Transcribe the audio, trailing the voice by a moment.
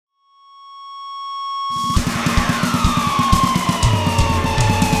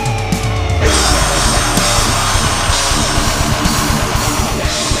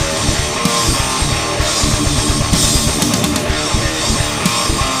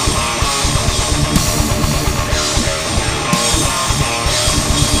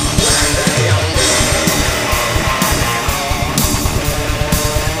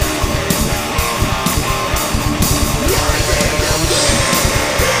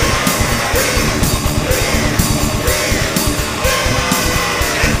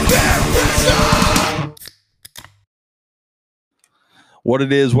What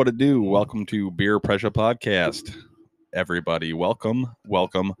it is, what it do. Welcome to Beer Pressure Podcast. Everybody, welcome.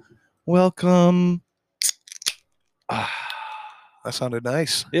 Ah, That sounded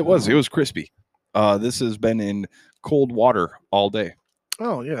nice. it was crispy. This has been in cold water all day.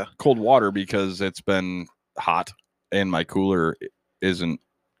 Oh, yeah. Cold water because it's been hot and my cooler isn't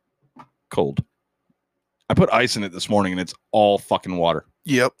cold. I put ice in it this morning and it's all fucking water.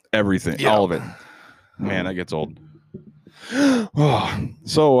 Yep. Everything, Yep. all of it. Man, that gets old.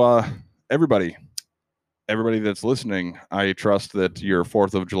 So, everybody that's listening, I trust that your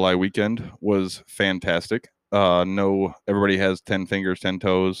 4th of July weekend was fantastic. No, everybody has 10 fingers, 10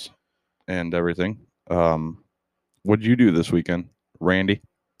 toes, and everything. What'd you do this weekend, Randy?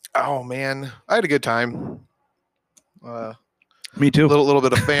 Oh, man. I had a good time. Me too. A little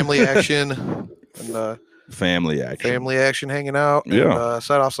bit of family action and Family action. hanging out. Yeah. And,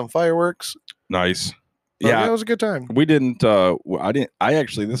 set off some fireworks. Nice. But, Yeah, it was a good time. we didn't. I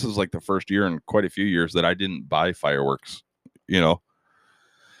actually. This is like the first year in quite a few years that I didn't buy fireworks. And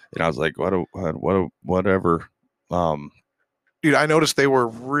I was like, whatever. Dude, I noticed they were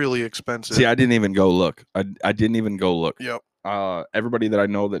really expensive. See, I didn't even go look. I didn't even go look. Yep. Everybody that I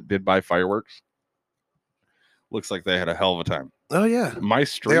know that did buy fireworks looks like they had a hell of a time. Oh, yeah. My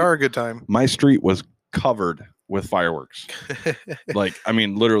street, They are a good time. my street was covered with fireworks. Like, I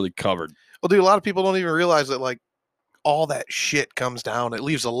mean, literally covered. Well, dude, a lot of people don't even realize that, like, all that shit comes down. It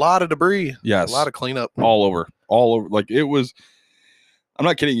leaves a lot of debris. Yes. A lot of cleanup. All over. Like, it was, I'm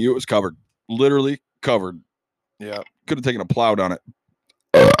not kidding you, it was covered. Literally covered. Yeah. Could have taken a plow down it.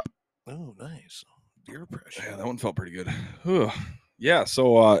 Oh, nice. Beer pressure. Yeah, that one felt pretty good. Whew. Yeah,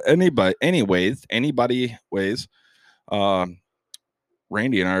 so anybody, Randy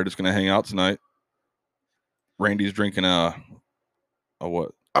and I are just gonna hang out tonight. Randy's drinking a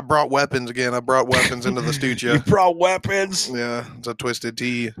what? I brought weapons again. I brought weapons into the studio. You brought weapons? Yeah, it's a Twisted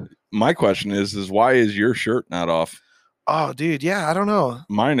Tea. My question is why is your shirt not off? Oh, dude, yeah, I don't know.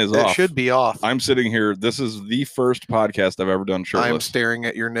 Mine is It off. should be off. I'm sitting here. This is the first podcast I've ever done shirtless. I'm staring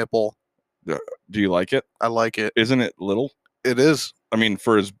at your nipple. Do you like it? I like it. Isn't it little? It is. I mean,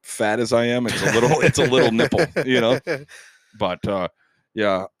 for as fat as I am, it's a little. It's a little nipple, But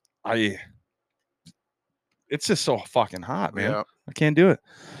yeah, it's just so fucking hot, man. Yeah. I can't do it.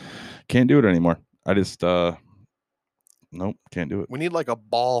 Can't do it anymore. I just nope, can't do it. We need like a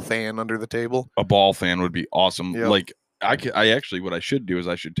ball fan under the table. A ball fan would be awesome. Yep. Like I actually, what I should do is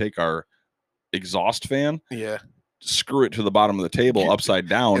I should take our exhaust fan, Yeah. screw it to the bottom of the table upside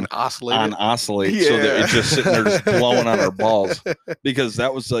down And oscillate. on oscillate so that it's just sitting there just blowing on our balls. Because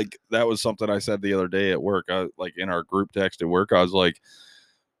that was something I said the other day at work. Like in our group text at work, I was like,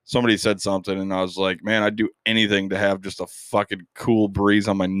 somebody said something and I was like, man, I'd do anything to have just a fucking cool breeze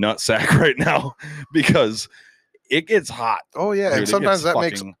on my nutsack right now because it gets hot. Oh yeah, Dude, and sometimes it that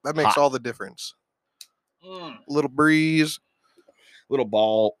gets makes hot. all the difference. Little breeze. Little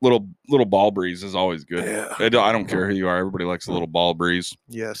ball breeze is always good. Yeah. I don't care who you are. Everybody likes a little ball breeze.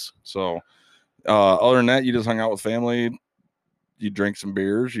 Yes. So other than that, you just hung out with family. You drink some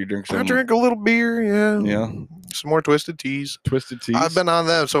beers. You drink some. I drank a little beer. Yeah. Yeah. Some more Twisted Teas. Twisted Teas. I've been on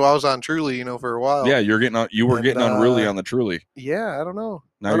them, so I was on Truly, for a while. Yeah, you're getting on. You were And, getting on really on the Truly. Yeah, I don't know.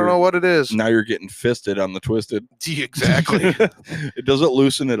 Now I don't you're- know what it is. Now you're getting fisted on the Twisted. Exactly. It doesn't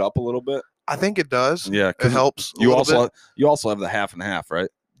loosen it up a little bit. I think it does. Yeah, It because helps. you also have the half and half, right?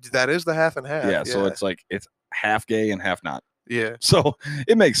 That is the half and half. Yeah, so it's like it's half gay and half not. Yeah. So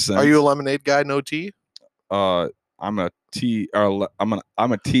it makes sense. Are you a lemonade guy? No tea? I'm a tea. I'm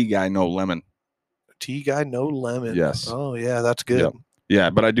a tea guy. No lemon. Tea guy, no lemon. Yes. Oh yeah, that's good. Yep. Yeah,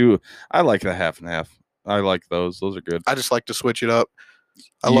 but I like the half and half. I like those. Those are good. I just like to switch it up.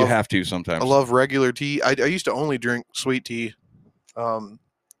 You have to sometimes. I love regular tea. I used to only drink sweet tea.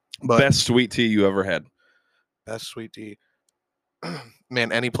 But Best sweet tea you ever had. best sweet tea.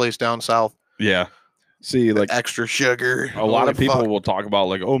 Man, any place down south. Yeah. See, like Extra sugar. a lot of Holy people fuck. will talk about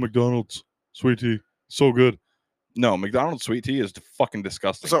like, oh, McDonald's sweet tea, so good. No, McDonald's sweet tea is fucking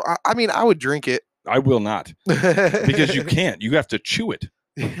disgusting. So I mean, I would drink it I will not because you can't. You have to chew it.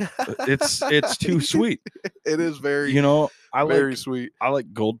 It's too sweet. It is very I very like sweet. I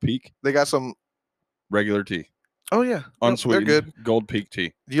like Gold Peak They got some. regular tea, Oh yeah, Yep, unsweetened. They're good. Gold Peak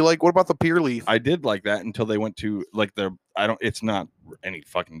tea. Do you like? What about the Pure Leaf? I did like that until they went to like it's not any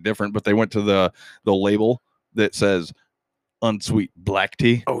fucking different, but they went to the label that says unsweet black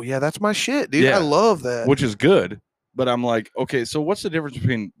tea, Oh yeah, that's my shit, dude. Yeah. I love that. which is good, But I'm like, okay, so what's the difference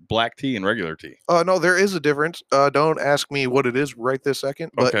between black tea and regular tea? No, there is a difference. Don't ask me what it is right this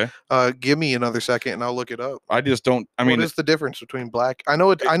second, but Okay. give me another second and I'll look it up. I just don't. I mean, what is the difference between black? I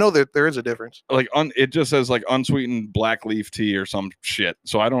know it. I know that there is a difference. like it just says like unsweetened black leaf tea or some shit.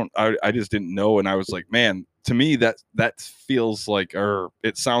 So I just didn't know, and I was like, man, to me that feels like, or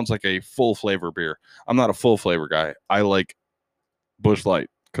it sounds like a full flavor beer. I'm not a full flavor guy. I like Busch Light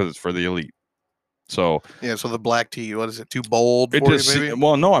because it's for the elite. So yeah, so the black tea, what is it? Too bold? It for just you, maybe?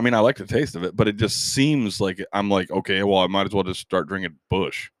 well, no, I mean I like the taste of it, but it just seems like I'm like, okay, well, I might as well just start drinking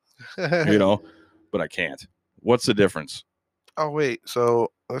Busch, you know, but I can't. What's the difference? Oh wait,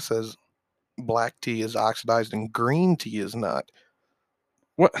 so it says black tea is oxidized and green tea is not.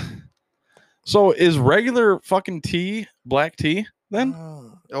 What? So is regular fucking tea black tea then?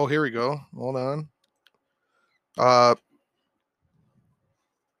 Oh, here we go. Hold on.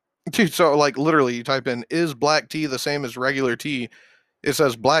 Dude, so like literally you type in, is black tea the same as regular tea? It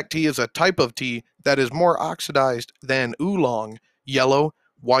says black tea is a type of tea that is more oxidized than oolong, yellow,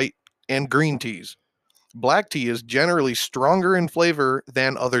 white, and green teas. Black tea is generally stronger in flavor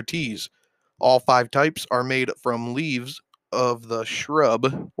than other teas. All 5 types are made from leaves of the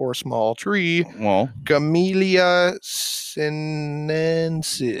shrub or small tree, Well, Camellia sinensis.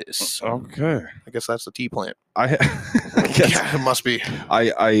 okay. I guess that's the tea plant. I guess Yeah, it must be.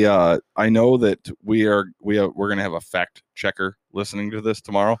 I know that we're gonna have a fact checker listening to this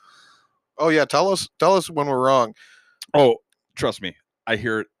tomorrow. Oh yeah, tell us when we're wrong. Oh, trust me, I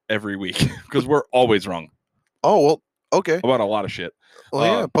hear it every week because we're always wrong. Oh well, okay. About a lot of shit.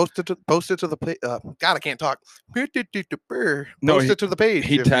 Well, yeah, post it to the page. God, I can't talk. Post it to the page.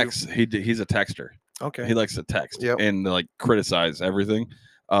 He texts. He's a texter. Okay. He likes to text Yep. and like criticize everything.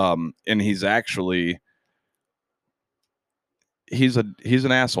 And he's actually he's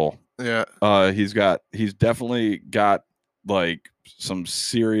an asshole. Yeah. He's definitely got like some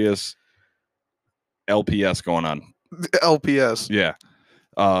serious LPS going on. LPS. Yeah.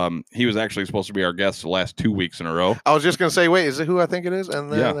 He was actually supposed to be our guest the last 2 weeks in a row. I was just gonna say, wait, is it who I think it is?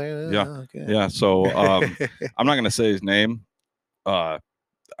 And then Okay. Yeah. So I'm not gonna say his name.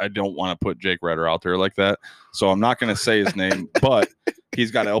 I don't want to put Jake Redder out there like that, so I'm not gonna say his name. But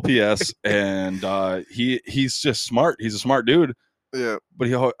he's got LPS, and he's just smart. He's a smart dude. Yeah.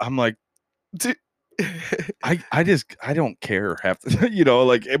 But I'm like, I don't care half the,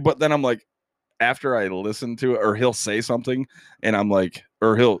 like. But then I'm like, after I listen to it, or he'll say something, and I'm like,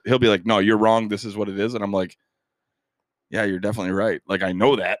 or he'll be like, no, you're wrong. This is what it is, and I'm like, yeah, you're definitely right. Like I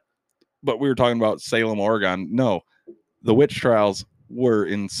know that, but we were talking about Salem, Oregon. No, the witch trials were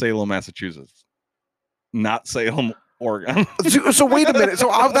in Salem, Massachusetts, not Salem, Oregon. So wait a minute. So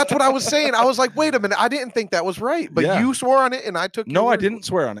that's what I was saying. I was like, wait a minute. I didn't think that was right, but you swore on it, and I took. No, I didn't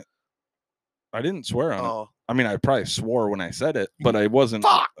swear on it. I didn't swear on it. I mean, I probably swore when I said it, but I wasn't.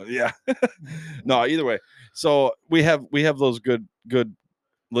 Fuck. Yeah. No, either way. So we have those good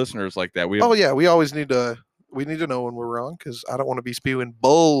listeners like that. Oh yeah, we always need to know when we're wrong, because I don't want to be spewing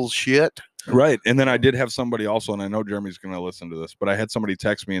bullshit. Right. And then I did have somebody also, and I know Jeremy's going to listen to this, but I had somebody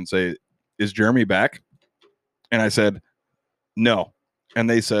text me and say, is Jeremy back? And I said, no. And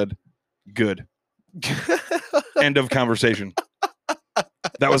they said, good. End of conversation.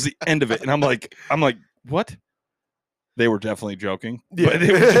 That was the end of it. And I'm like, what? They were definitely joking. Yeah. But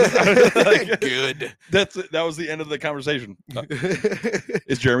it was just, like, good. That was the end of the conversation.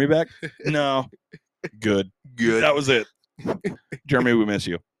 Is Jeremy back? No. Good. That was it. Jeremy, we miss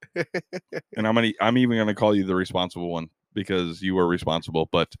you. And I'm even gonna call you the responsible one, because you were responsible.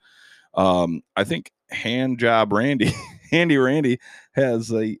 But I think Hand Job Randy, Handy Randy, has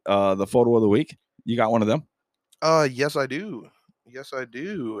the photo of the week. You got one of them? Yes, I do. Yes, I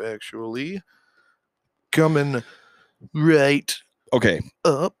do, actually. Coming right Okay.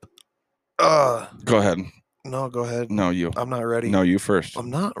 up. Go ahead. No, go ahead. No, you. I'm not ready. No, you first. I'm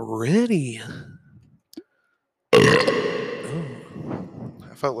not ready.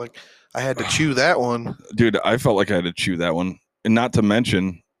 I felt like I had to chew that one. Dude, I felt like I had to chew that one. And not to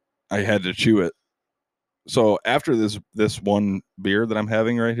mention, I had to chew it. So after this one beer that I'm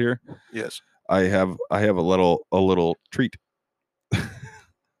having right here, yes, I have a little treat.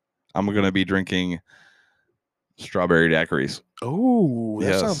 I'm gonna be drinking strawberry daiquiris. Oh,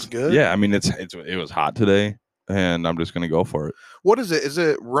 that sounds good. Yeah, I mean it was hot today, and I'm just gonna go for it. What is it? Is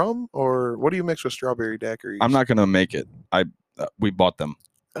it rum, or what do you mix with strawberry daiquiris? I'm not gonna make it. We bought them.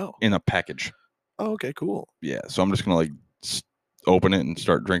 Oh. In a package. Oh, okay, cool. Yeah, so I'm just gonna like open it and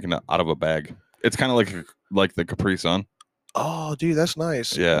start drinking it out of a bag. It's kind of like the Capri Sun. Oh, dude, that's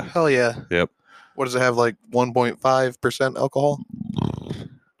nice. Yeah. Hell yeah. Yep. What does it have? Like 1.5% alcohol?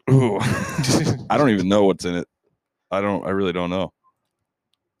 Ooh. I don't even know what's in it. I really don't know.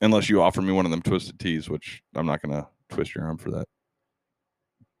 Unless you offer me one of them twisted teas, which I'm not gonna twist your arm for that.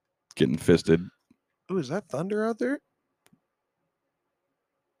 Getting fisted. Ooh, is that thunder out there?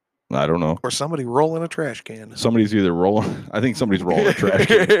 I don't know. Or somebody rolling a trash can? Somebody's either rolling. I think somebody's rolling a trash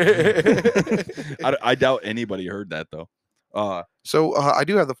can. I doubt anybody heard that though. So I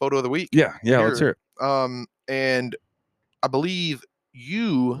do have the photo of the week. Yeah, let's hear it. And I believe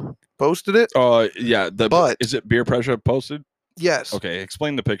you posted it. Yeah. But is it Beer Pressure posted? Yes. Okay,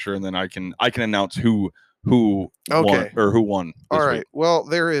 explain the picture, and then I can announce who won or who won. All right. Week. Well,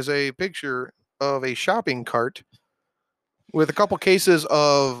 there is a picture of a shopping cart with a couple cases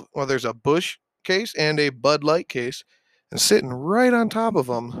of, well, there's a Busch case and a Bud Light case, and sitting right on top of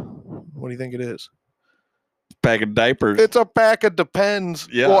them. What do you think it is? Pack of diapers. It's a pack of Depends.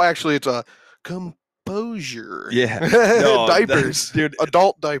 Yeah. Well, actually, it's a Composure. Yeah. No, diapers, dude.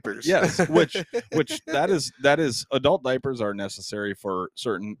 Adult diapers. Yes. Which that is adult diapers are necessary for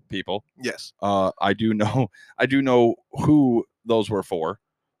certain people. Yes. I do know who those were for.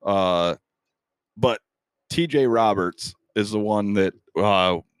 But TJ Roberts is the one that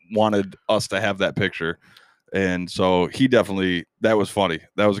wanted us to have that picture. And so he definitely, that was funny.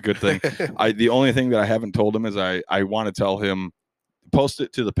 That was a good thing. The only thing that I haven't told him is I want to tell him, post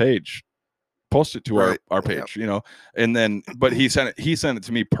it to the page, post it to our page, and then, but he sent it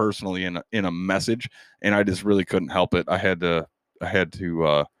to me personally in a message, and I just really couldn't help it. I had to,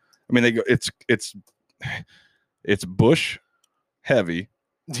 I mean, they go, it's Busch Heavy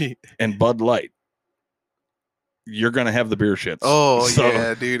and Bud Light. You're going to have the beer shits. Oh, so,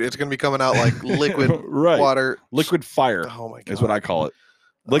 yeah, dude. It's going to be coming out like liquid water. Liquid fire. Oh, my God. Is what I call it.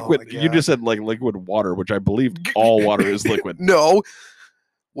 Liquid. You just said like liquid water, which I believe all water is liquid. No.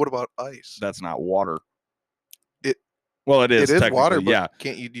 What about ice? That's not water. It is. It is water, but yeah.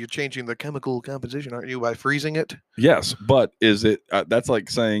 Can't you're changing the chemical composition, aren't you, by freezing it? Yes, but is it, that's like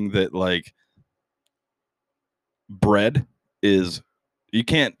saying that like bread is, you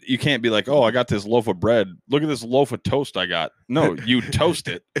can't be like, oh, I got this loaf of bread. Look at this loaf of toast I got. No, you toast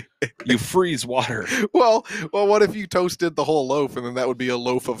it. You freeze water. Well, what if you toasted the whole loaf, and then that would be a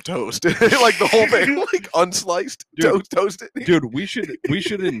loaf of toast, like the whole thing, like unsliced, toasted. Dude, we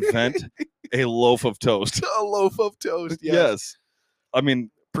should invent a loaf of toast. A loaf of toast. Yes. I mean,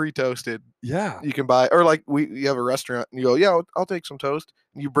 pre-toasted. Yeah. You can buy, or like you have a restaurant and you go, yeah, I'll take some toast.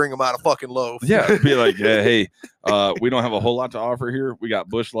 And you bring them out a fucking loaf. Yeah. Be like, yeah, hey, we don't have a whole lot to offer here. We got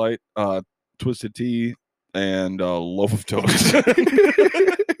Busch Light, twisted tea, and a loaf of toast.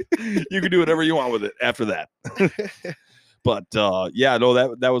 You can do whatever you want with it after that. But yeah,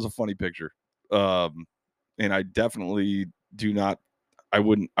 no, that was a funny picture. And I definitely do not, I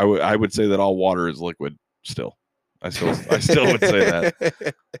would say that all water is liquid still. I still would say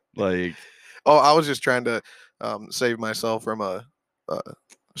that. Like, oh, I was just trying to save myself from a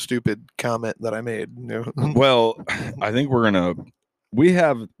stupid comment that I made. Well, I think we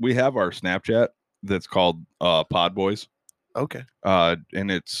have our Snapchat that's called Pod Boys. Okay.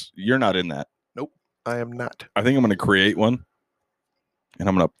 And you're not in that. Nope, I am not. I think I'm going to create one, and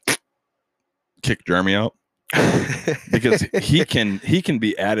I'm going to kick Jeremy out because he can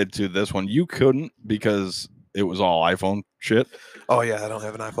be added to this one. You couldn't because it was all iPhone shit. Oh yeah, I don't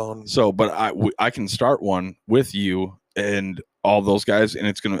have an iPhone. So, but I can start one with you and all those guys,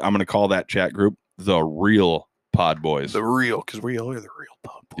 and I'm gonna call that chat group the Real Pod Boys. The real, because we are the real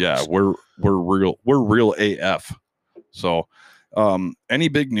Pod Boys. Yeah, we're real. We're real AF. So, any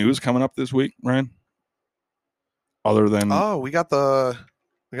big news coming up this week, Ryan? Other than we got the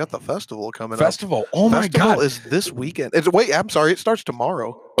festival coming up. Festival. Oh my God, is this weekend? I'm sorry, it starts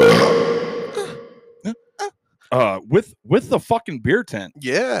tomorrow. With the fucking beer tent.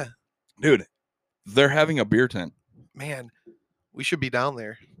 Yeah, dude, they're having a beer tent. Man, we should be down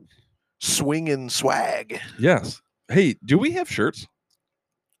there swinging swag. Yes. Hey, do we have shirts?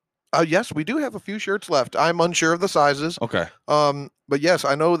 Yes, we do have a few shirts left. I'm unsure of the sizes. Okay. But yes,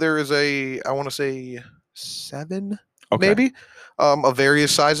 I know there is I want to say 7, okay, maybe, of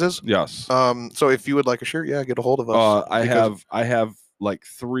various sizes. Yes. So if you would like a shirt, yeah, get a hold of us. I have like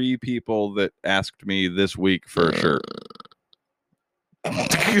 3 people that asked me this week for a shirt.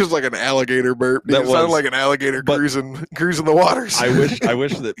 It was like an alligator burp. It sounded like an alligator cruising the waters. I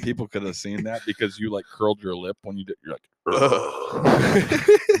wish that people could have seen that, because you like curled your lip when you did. You're like,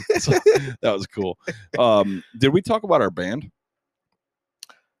 so, that was cool. Did we talk about our band?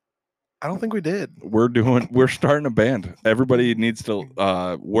 I don't think we did. We're starting a band. Everybody needs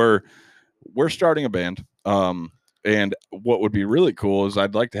to. We're starting a band. And what would be really cool is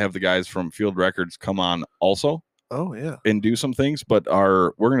I'd like to have the guys from Field Records come on also. Oh yeah. And do some things, but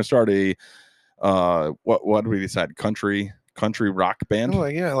we're going to start what did we decide? Country rock band. Oh,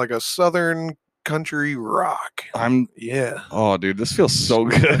 yeah, like a southern country rock. Yeah. Oh, dude, this feels so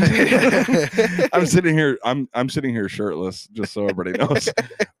good. I'm sitting here shirtless, just so everybody knows.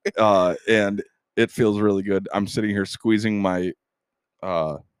 And it feels really good. I'm sitting here squeezing my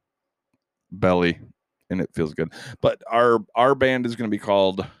belly, and it feels good. But our band is going to be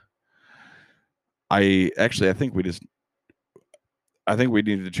called. I think we need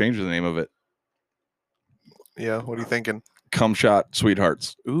to change the name of it. Yeah. What are you thinking? Cum Shot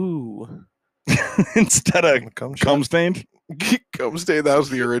Sweethearts. Ooh. Instead of Cum Stained. Cum Stained. That was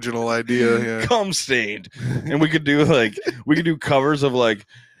the original idea. Yeah. Cum Stained. And we could do covers of like,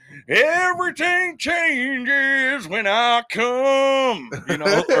 everything changes when I come,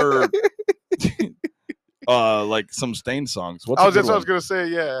 or like some Stained songs. That's what I was gonna say.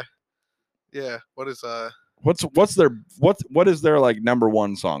 Yeah. What is what is their like number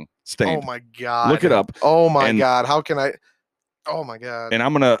one song? Stained. Oh my god. Look it up. Oh my god. How can I? Oh my god. And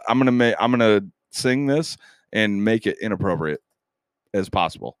I'm gonna sing this and make it inappropriate as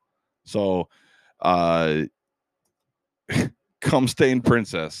possible. So, Cum Stained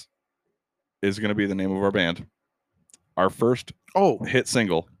Princess is gonna be the name of our band. Our first hit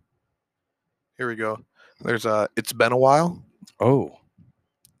single. Here we go. There's It's Been a While. Oh.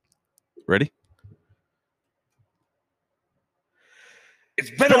 Ready?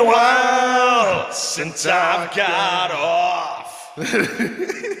 It's been a while since I've got off. You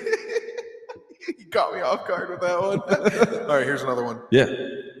got me off guard with that one. All right, here's another one. Yeah.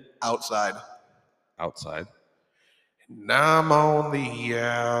 Outside. And I'm on the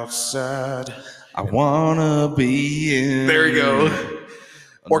outside. I wanna be in. There you go.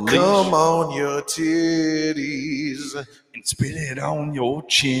 Or come on your titties and spit it on your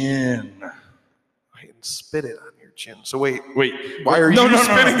chin. And spit it on your chin. So wait. Why are you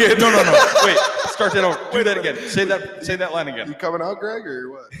spitting it? No. Wait, start that over. Do that again. Say that line again. You coming out, Greg, or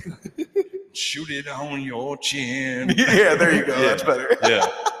what? Shoot it on your chin. Yeah, there you go. Yeah. That's better. Yeah.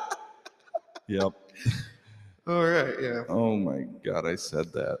 Yep. All right. Yeah. Oh my God, I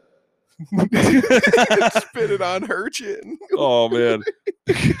said that. Spit it on her chin. Oh man.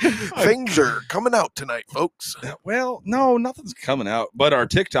 Things are coming out tonight, folks. Well, no, nothing's coming out. But our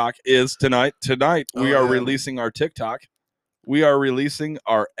TikTok is tonight. Tonight we are releasing our TikTok. We are releasing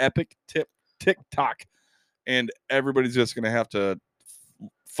our epic TikTok, and everybody's just gonna have to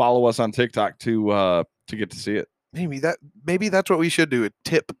follow us on TikTok to get to see it. Maybe that's what we should do. A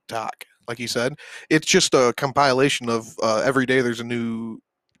tip talk, like you said. It's just a compilation of every day. There's a new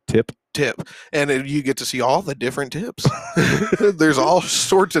tip, and you get to see all the different tips. There's all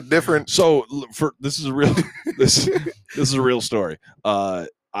sorts of different. So this is a real this is a real story. I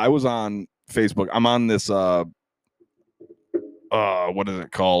was on Facebook. I'm on this what is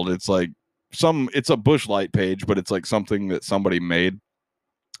it called? It's like it's a Busch Light page, but it's like something that somebody made,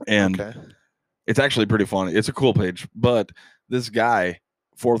 and it's actually pretty funny. It's a cool page. But this guy,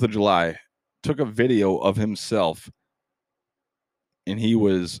 4th of July, took a video of himself, and he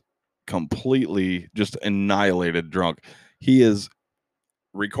was completely just annihilated drunk. He is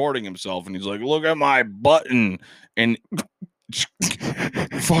recording himself, and he's like, look at my button, and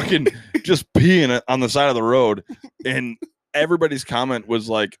fucking just peeing on the side of the road. And everybody's comment was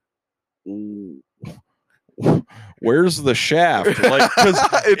like, where's the shaft? Like, because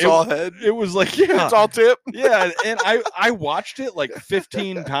it's all head. It was like, yeah, it's all tip. Yeah. And I watched it like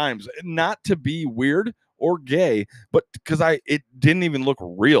 15 times, not to be weird or gay, but because it didn't even look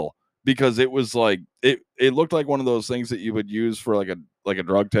real, because it was like it looked like one of those things that you would use for like a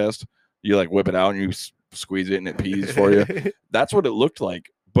drug test. You like whip it out and you squeeze it and it pees for you. That's what it looked like,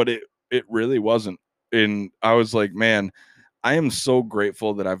 but it really wasn't. And I was like, man, I am so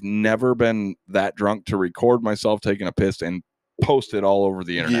grateful that I've never been that drunk to record myself taking a piss and post it all over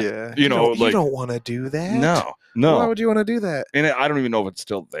the internet. Yeah. You don't want to do that. No. Why would you want to do that? And I don't even know if it's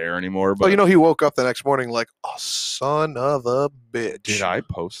still there anymore. But he woke up the next morning like, oh, son of a bitch. Did I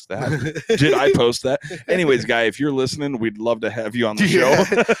post that? Anyways, guy, if you're listening, we'd love to have you on the show.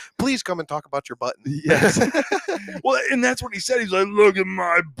 Please come and talk about your button. Yes. Well, and that's what he said. He's like, look at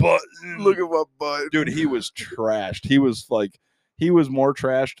my button. Look at my button. Dude, he was trashed. He was more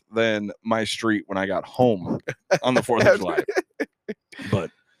trashed than my street when I got home on the 4th of July.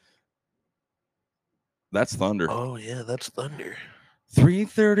 But that's thunder. Oh, yeah, that's thunder.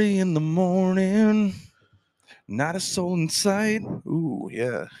 3:30 in the morning. Not a soul in sight. Ooh,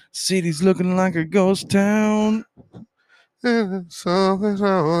 yeah. City's looking like a ghost town. I don't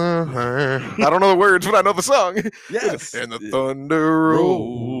know the words, but I know the song. Yes. And the thunder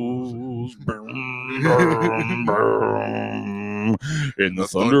rolls. And the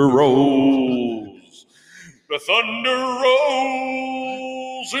thunder rolls. The thunder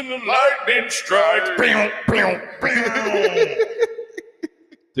rolls and the lightning strikes.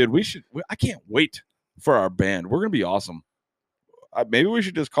 Dude, I can't wait for our band. We're going to be awesome. Maybe we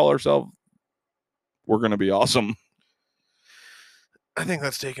should just call ourselves We're going to be awesome. I think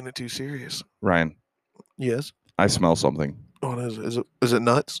that's taking it too serious. Ryan, Yes. I smell something. What is it? Is it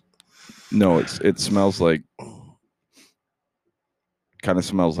nuts? No, it smells like, kind of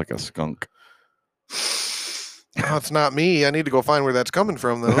smells like a skunk. Oh, it's not me. I need to go find where that's coming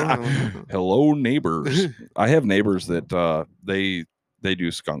from, though. Hello, neighbors. I have neighbors that they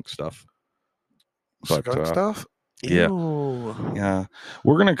do skunk stuff. But, Skunk stuff? yeah. Ew. Yeah,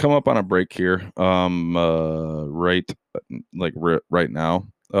 we're gonna come up on a break here, right now,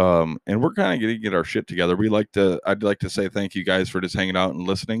 and we're kind of gonna get our shit together. I'd like to say thank you guys for just hanging out and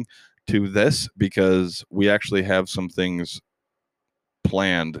listening to this, because we actually have some things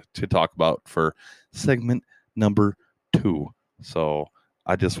planned to talk about for segment number 2. So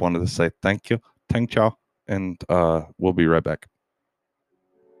I just wanted to say thank y'all, and we'll be right back.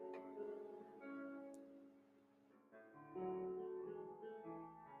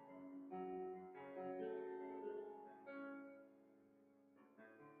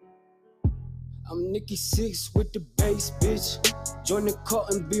 I'm Nikki Six with the bass, bitch. Join the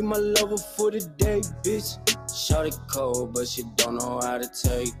cult and be my lover for the day, bitch. Shawty cold, but she don't know how to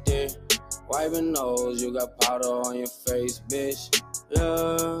take it. Wiping nose, you got powder on your face, bitch.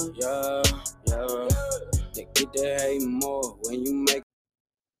 Yeah. They get to hate more when you make.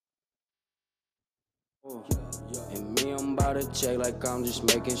 And me, I'm about to check like I'm just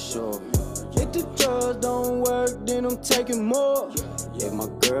making sure. If the drugs don't work, then I'm taking more. If my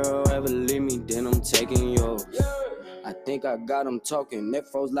girl ever leave me, then I'm taking yours. I think I got them talking,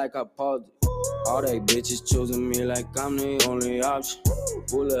 that froze like I paused it. All they bitches choosing me like I'm the only option.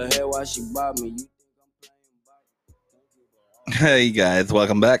 Pull her hair while she bob me. You think I'm playing? Hey guys,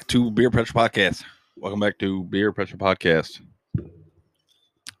 welcome back to Beer Pressure Podcast.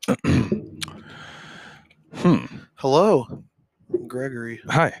 Hello, Gregory.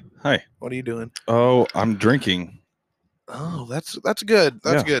 Hi. What are you doing? Oh, I'm drinking. Oh, that's good.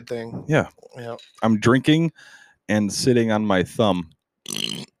 That's Yeah. a good thing. Yeah, Yeah. I'm drinking and sitting on my thumb.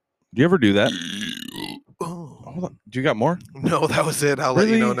 Do you ever do that? Oh. Hold on. Do you got more? No, that was it. I'll let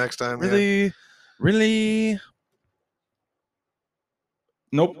you know Really? next time. Yeah. Really?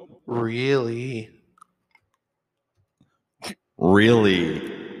 Nope. Really?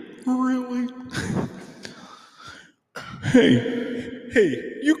 Really?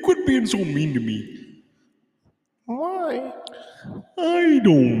 Hey, you quit being so mean to me. Why? I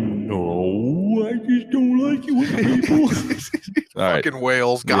don't know. I just don't like you with people. All right. Fucking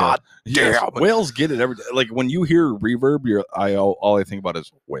whales. Yeah. God Yes, damn. whales get it every day. Like when you hear reverb, all I think about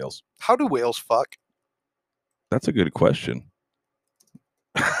is whales. How do whales fuck? That's a good question.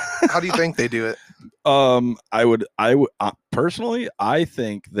 How do you think they do it? I would personally, I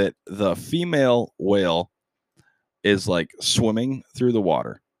think that the female whale is like swimming through the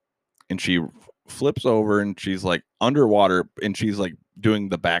water, and she flips over and she's like underwater and she's like doing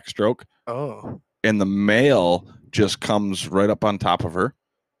the backstroke, Oh. and the male just comes right up on top of her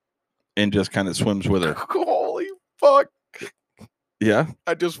and just kind of swims with her. Holy fuck. Yeah.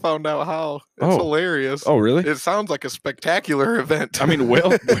 I just found out how. It's Oh. hilarious. Oh, really? It sounds like a spectacular event. I mean,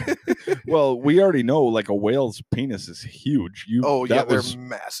 whale. Well, we already know like a whale's penis is huge. They're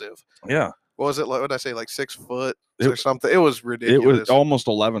massive. Yeah. What was it? What did I say? Like 6 foot It- or something? It was It ridiculous. was almost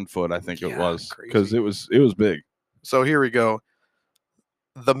 11 foot, I think it Yeah, was, because crazy. it was big. So here we go.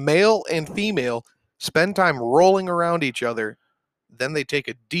 The male and female spend time rolling around each other. Then they take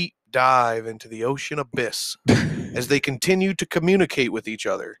a deep dive into the ocean abyss as they continue to communicate with each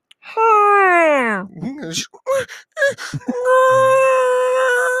other.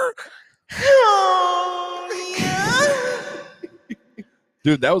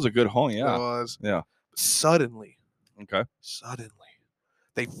 Dude, that was a good honk. It Yeah. was. Yeah. Suddenly, Okay.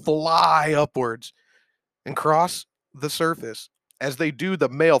 they fly upwards and cross the surface. As they do, the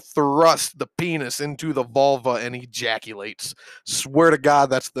male thrusts the penis into the vulva and ejaculates. Swear to God,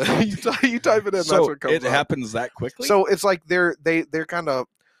 that's the you type it in. That's So what comes it up. happens that quickly. So it's like they're kind of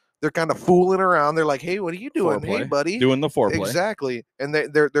fooling around. They're like, "Hey, what are you doing? Hey, Foreplay. buddy." Doing the foreplay. Exactly. And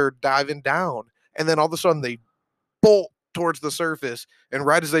they're diving down, and then all of a sudden they bolt towards the surface. And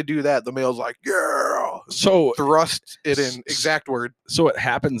right as they do that, the male's like, "Yeah!" So Thrust it in. Exact word. so it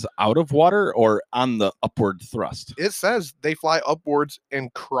happens out of water or on the upward thrust. It says they fly upwards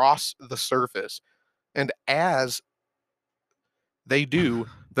and cross the surface, and as they do,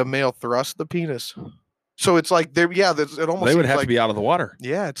 the male thrusts the penis So it's like it almost They would seems have like, to be out of the water,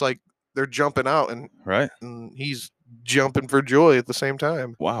 yeah, it's like they're jumping out right? and he's jumping for joy at the same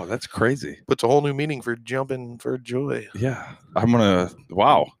time. Wow, that's crazy. Puts a whole new meaning for jumping for joy. Yeah,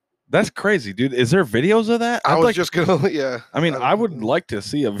 wow, that's crazy, dude. Is there videos of that? I I'd was like, just gonna, yeah. I mean, I would like to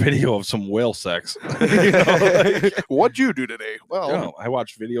see a video of some whale sex. You know, like, What'd you do today? Well, no, I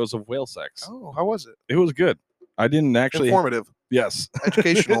watched videos of whale sex. oh, how was it? It was good. I didn't actually. Informative, Yes,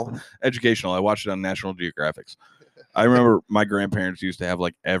 educational. educational. I watched it on National Geographics. I remember my grandparents used to have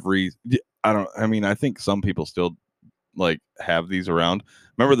like I think some people still like have these around.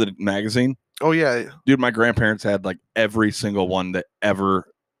 Remember the magazine? Oh yeah, Dude, my grandparents had like every single one that ever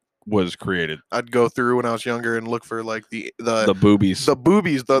was created. I'd go through when I was younger and look for like the boobies.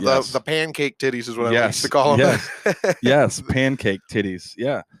 boobies, Yes. the pancake titties is what I Yes, used to call them. Yes, pancake titties.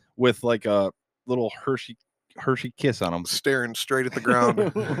 Yeah, with like a little Hershey kiss on them. Staring straight at the ground.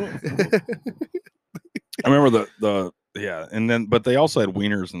 I remember but they also had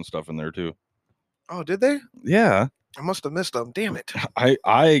wieners and stuff in there too. Oh, did they? Yeah, I must have missed them. Damn it.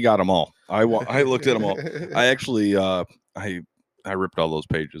 I got them all. I looked at them all. I actually I ripped all those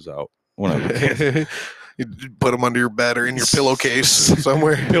pages out when I was a kid. You put them under your bed or in your pillowcase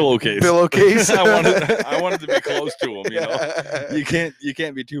somewhere. Pillowcase. Pillowcase. I wanted to be close to them. You know, you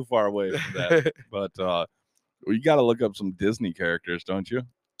can't be too far away from that. But you got to look up some Disney characters, don't you?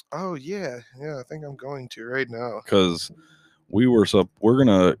 Oh yeah, I think I'm going to right now. Because we're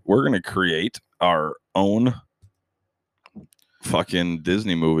gonna create our own fucking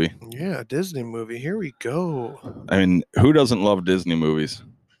Disney movie. Yeah, Disney movie. Here we go. I mean, who doesn't love Disney movies?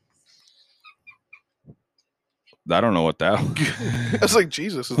 I don't know what that. I was like,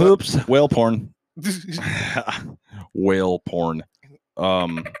 Jesus. Is that... Oops, whale porn. Whale porn.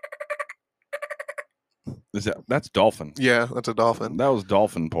 That's dolphin? Yeah, that's a dolphin. That was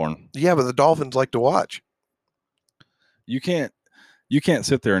dolphin porn. Yeah, but the dolphins like to watch. You can't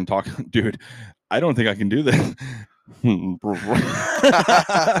sit there and talk, dude. I don't think I can do this.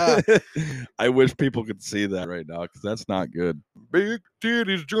 I wish people could see that right now because that's not good. Big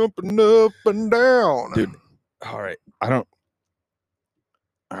titties jumping up and down. Dude. All right. All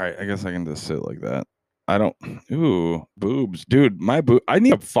right. I guess I can just sit like that. Ooh, boobs. Dude, I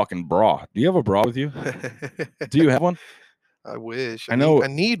need a fucking bra. Do you have a bra with you? Do you have one? I wish. I know. I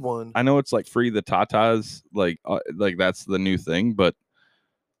need one. I know it's like free the tatas, like that's the new thing, but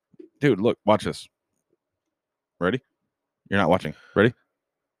dude, look, watch this. Ready? You're not watching. Ready?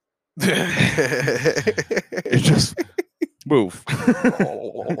 It's just move.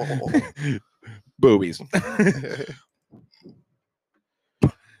 Boobies.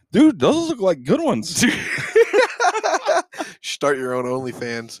 Dude, those look like good ones. Start your own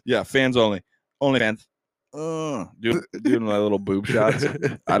OnlyFans. Yeah, fans only. OnlyFans. Doing my little boob shots.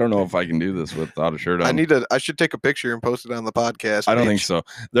 I don't know if I can do this without a shirt on. I should take a picture and post it on the podcast. I don't think so.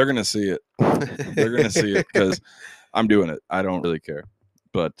 They're gonna see it. They're gonna see it because I'm doing it. I don't really care.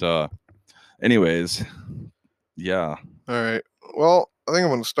 But anyways, yeah. All right. Well, I think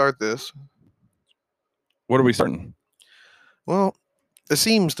I'm gonna start this. What are we starting? Well, it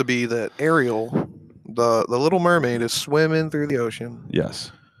seems to be that Ariel, the Little Mermaid, is swimming through the ocean.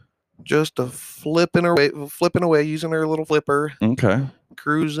 Yes. Just flipping away, using her little flipper, Okay.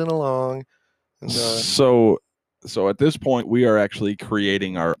 cruising along. And, so at this point, we are actually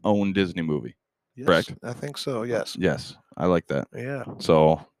creating our own Disney movie. yes, correct? I think so. Yes. Yes, I like that. Yeah.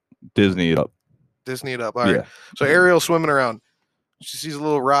 So Disney it up. Disney it up. All right. Yeah. So Ariel's swimming around. She sees a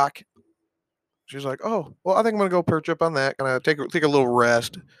little rock. She's like, "Oh, well, I think I'm gonna go perch up on that. Gonna take a little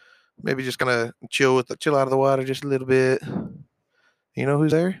rest. Maybe just gonna chill out of the water just a little bit." You know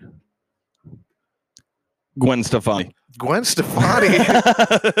who's there? Gwen Stefani. Gwen Stefani.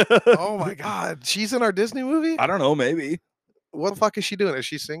 Oh my God, she's in our Disney movie. I don't know. Maybe. What the fuck is she doing? Is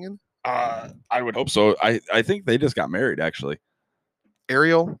she singing? I would hope so. I think they just got married, actually.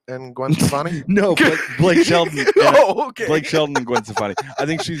 Ariel and Gwen Stefani? No, Blake Sheldon. Oh, okay. Blake Sheldon and Gwen Stefani. I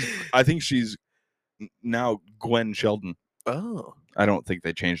think she's now Gwen Sheldon. Oh, I don't think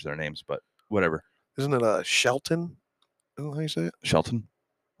they changed their names, but whatever. isn't it Shelton? Isn't that how you say it? Shelton?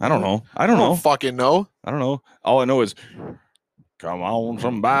 I don't know. I don't know. Fucking know. I don't know. All I know is, come on,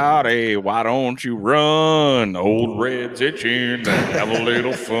 somebody, why don't you run? Old Red's itching to have a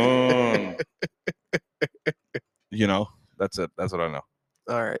little fun. You know, that's it. That's what I know.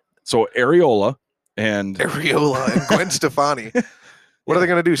 All right. So Ariola and Ariola and Gwen Stefani. What are they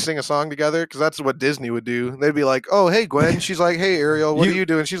going to do? Sing a song together? Because that's what Disney would do. They'd be like, "Oh, hey, Gwen." She's like, "Hey, Ariel, what are you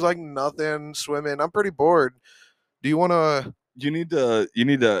doing?" She's like, "Nothing, swimming. I'm pretty bored. Do you want to..." you need to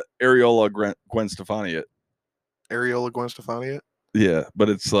Ariola Gwen Stefani it. Ariola Gwen Stefani it? Yeah, but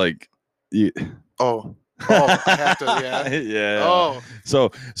it's like, Oh, Oh, I have to, yeah. Yeah. Oh,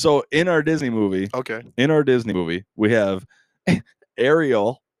 So in our Disney movie, okay. we have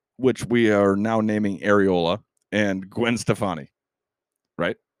Ariel, which we are now naming Areola, and Gwen Stefani.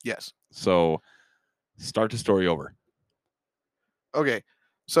 Right? Yes. So start the story over. Okay.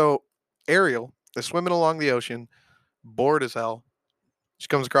 So Ariel is swimming along the ocean, bored as hell. She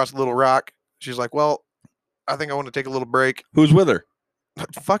comes across a little rock. She's like, well, I think I want to take a little break. Who's with her?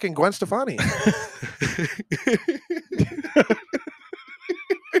 Fucking Gwen Stefani.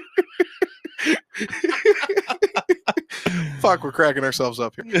 Fuck, we're cracking ourselves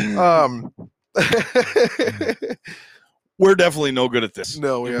up here. We're definitely no good at this.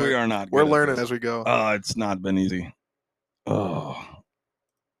 No, we we are. are not. We're good at learning this. as we go. It's not been easy. Oh.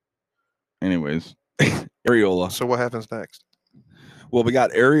 Anyways, Areola. So what happens next? Well, we got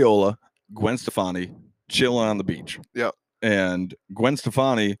Areola, Gwen Stefani chilling on the beach. Yep. And Gwen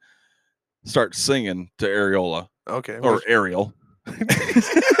Stefani starts singing to Areola Okay. or Ariel. Call her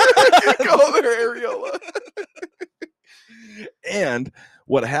Areola. And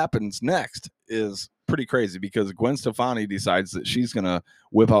what happens next is pretty crazy because Gwen Stefani decides that she's gonna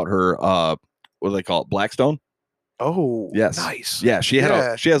whip out her what do they call it, Blackstone? Oh, Yes. nice. Yeah, she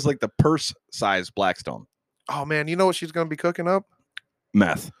Yeah. has like the purse size Blackstone. Oh man, you know what she's gonna be cooking up?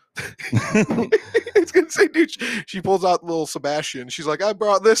 Meth. It's gonna say, dude. She pulls out little Sebastian. She's like, I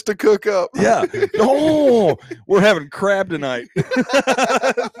brought this to cook up. Yeah. Oh, we're having crab tonight.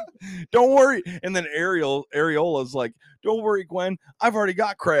 Don't worry. And then Areola's like, don't worry, Gwen. I've already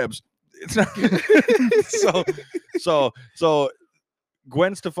got crabs. It's not so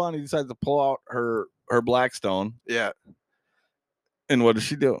Gwen Stefani decides to pull out her Blackstone. Yeah. And what does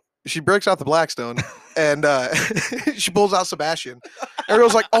she do? She breaks out the Blackstone and she pulls out Sebastian.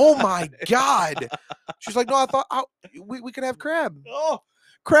 Ariel's like, oh my God. She's like, no, I thought we could have crab. Oh,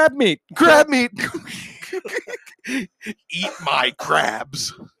 crab meat. Crab meat. Eat my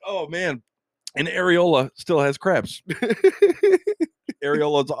crabs. Oh man. And Areola still has crabs.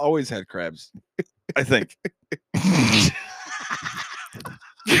 Areola's always had crabs, I think.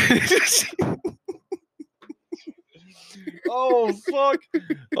 Oh fuck.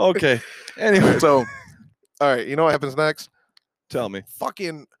 Okay. Anyway, So, all right, you know what happens next? tell me.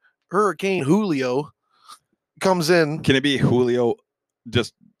 Fucking Hurricane Julio comes in. Can it be Julio?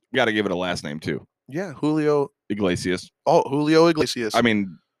 Just got to give it a last name too. Yeah, Julio. Iglesias. Oh, Julio Iglesias. I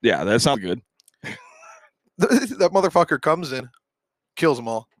mean, yeah, that sounds good. That motherfucker comes in, kills them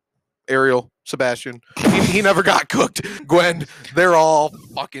all. Ariel, Sebastian. He never got cooked. Gwen, they're all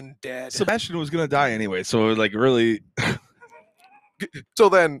fucking dead. Sebastian was gonna die anyway, so it was like really. So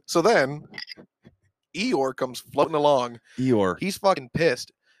then Eeyore comes floating along. Eeyore. He's fucking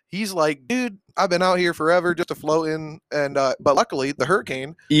pissed. He's like, dude, I've been out here forever just to float in, and but luckily the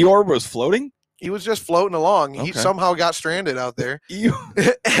hurricane, Eeyore was floating. he was just floating along. He Okay. somehow got stranded out there.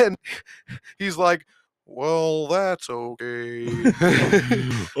 Eeyore. And he's like, well, that's okay.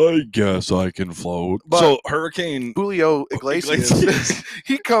 I guess I can float. But- so Hurricane. Julio Iglesias, Iglesias.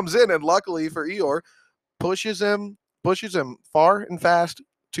 he comes in, and luckily for Eeyore, pushes him far and fast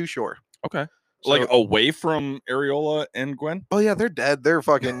to shore. Okay. So- Like away from Areola and Gwen. Oh yeah, they're dead. They're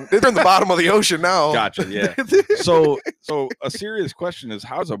fucking. They're in the bottom of the ocean now. Gotcha. Yeah. So a serious question is,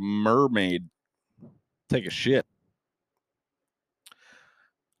 how does a mermaid take a shit?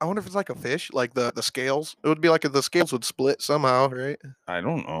 I wonder if it's like a fish, like the scales. It would be like if the scales would split somehow, right? I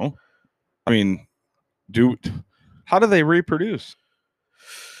don't know. I mean, how do they reproduce?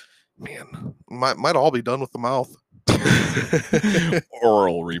 Man, might all be done with the mouth.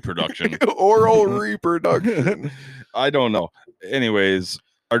 Oral reproduction. Oral reproduction. I don't know. Anyways,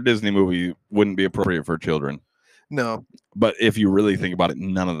 our Disney movie wouldn't be appropriate for children. No. But if you really think about it,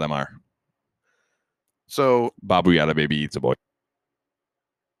 none of them are. So Babu Yada Baby Eats a Boy.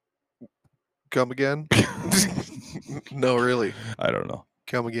 come again? No, really. I don't know.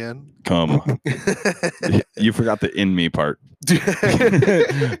 Come again. Come. You forgot the in me part.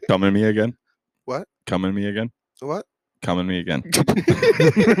 Come in me again. What? Come in me again. What? Come in me again.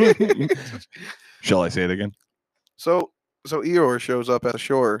 Shall I say it again? So Eeyore shows up at the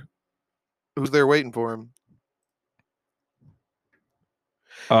shore. Who's there waiting for him?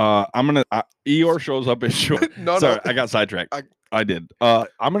 Eeyore shows up at shore. No, Sorry, no. I got sidetracked. I- I did. I'm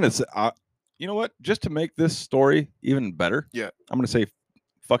gonna say, you know what? Just to make this story even better, Yeah. I'm gonna say,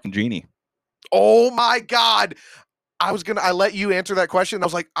 fucking Genie. Oh my God. I let you answer that question. I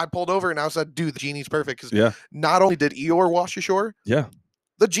was like, I pulled over and I said, dude, the genie's perfect. Because Yeah, not only did Eeyore wash ashore, yeah,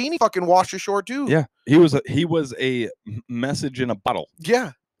 the genie fucking washed ashore too. yeah. He was a message in a bottle.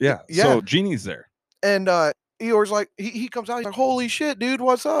 Yeah. Yeah. Yeah. So Genie's there. And Eeyore's like, he comes out, he's like, holy shit, dude,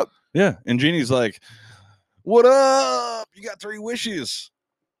 what's up? Yeah, and Genie's like, What up? You got 3 wishes.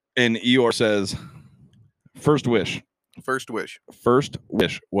 And Eeyore says, first wish. First wish. First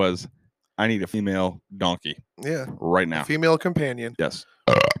wish was, I need a female donkey Yeah. right now. Female companion. Yes.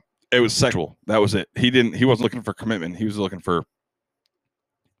 It was sexual. That was it. He wasn't looking for commitment. He was looking for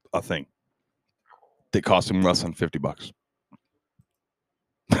a thing that cost him less than $50.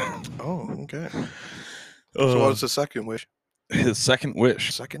 Oh, okay. So what was the second wish? His second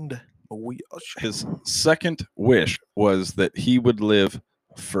wish? Second wish. His second wish was that he would live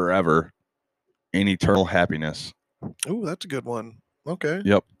forever in eternal happiness. Ooh, that's a good one. Okay.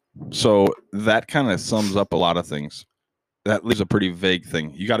 Yep. So that kind of sums up a lot of things. That leaves a pretty vague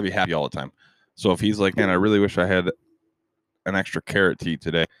thing. You got to be happy all the time. So if he's like, man, I really wish I had an extra carrot to eat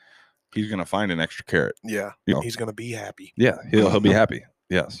today, he's gonna find an extra carrot. Yeah. You know? He's gonna be happy. Yeah, he'll be happy.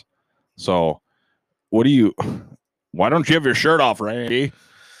 Yes. So, why don't you have your shirt off, Randy?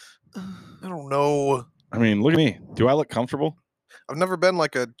 I don't know. I mean, look at me. Do I look comfortable? I've never been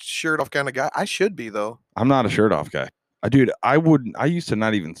like a shirt off kind of guy. I should be though. I'm not a shirt off guy. Dude, I used to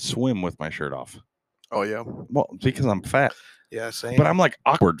not even swim with my shirt off. Oh yeah. Well, because I'm fat. Yeah, same. But I'm like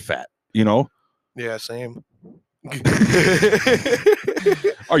awkward fat, you know? Yeah, same.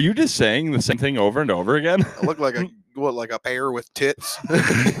 Are you just saying the same thing over and over again? I look like like a pear with tits,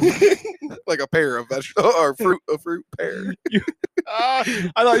 like a pear of vegetable or a fruit pear. I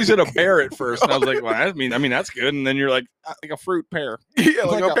thought you said a pear at first, and I was like, well, I mean that's good. And then you're like a fruit pear, Yeah,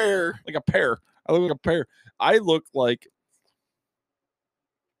 like a pear. like a pear. I look like a pear. I look like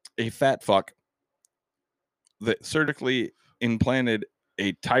a fat fuck that surgically implanted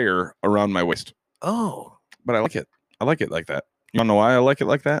a tire around my waist. Oh, But I like it. I like it like that. You wanna know why I like it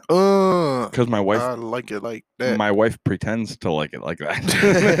like that? Because my wife I like it like that. my wife pretends to like it like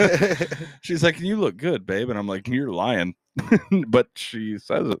that. She's like, you look good, babe. And I'm like, you're lying. But she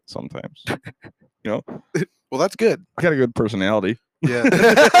says it sometimes. You know, Well, that's good. I got a good personality. Yeah,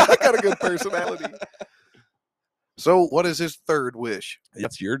 I got a good personality. So, what is his third wish?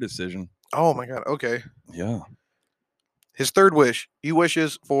 That's your decision. Oh my god. Okay. Yeah. His third wish. He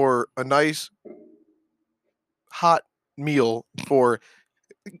wishes for a nice hot meal for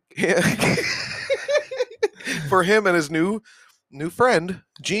for him and his new friend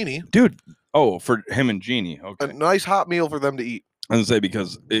Jeannie. Dude. Oh, for him and Jeannie. A Okay. nice hot meal for them to eat. I was gonna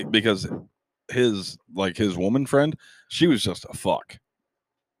say because his woman friend, she was just a fuck.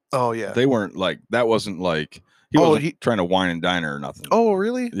 Oh yeah. They weren't like, that wasn't like he Oh, wasn't trying to wine and dine her or nothing. Oh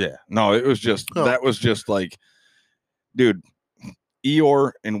really? Yeah. No, it was just Oh. that was just like, dude,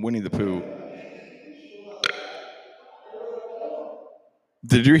 Eeyore and Winnie the Pooh.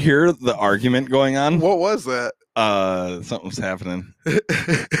 Did you hear the argument going on? What was that? Something's happening.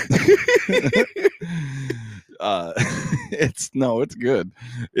 It's good.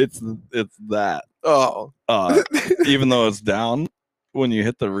 It's that. Oh. Even though it's down, when you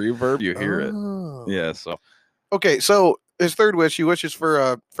hit the reverb, you hear it. Oh. Yeah. So Okay, so his third wish, he wishes for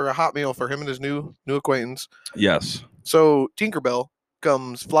a hot meal for him and his new acquaintance. yes. So Tinkerbell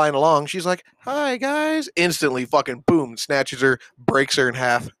comes flying along. She's like, "Hi guys!" Instantly, fucking boom, snatches her, breaks her in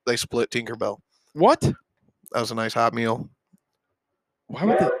half. They split Tinkerbell. What? That was a nice hot meal. Why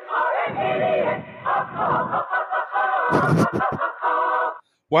would they?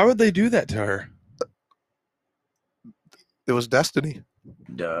 Why would they do that to her? It was destiny.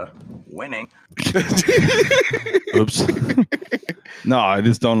 Duh. Winning. Oops. No, I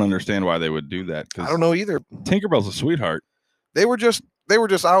just don't understand why they would do that. I don't know either. Tinkerbell's a sweetheart. They were just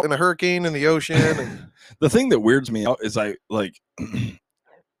out in a hurricane in the ocean. And The thing that weirds me out is I like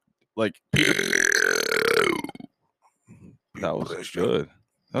Peter. That was good.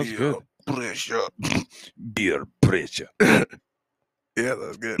 That was good. Pressure. Beer pressure. Yeah,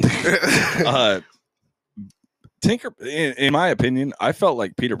 that's good. Tinker, in my opinion, I felt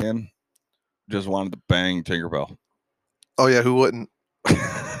like Peter Pan just wanted to bang Tinkerbell. Oh yeah, who wouldn't?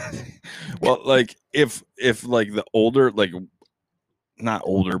 Well, like if like the older, like not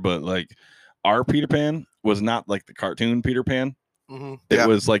older, but like our Peter Pan was not like the cartoon Peter Pan. Mm-hmm. It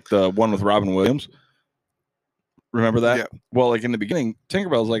was like the one with Robin Williams. Remember that? Yeah. Well, like in the beginning,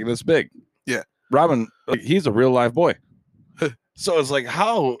 Tinkerbell's like this big. Yeah. Robin, like, he's a real live boy. So it's like,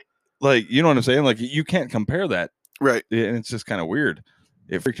 how, like, you know what I'm saying? Like, you can't compare that. Right. And it's just kind of weird.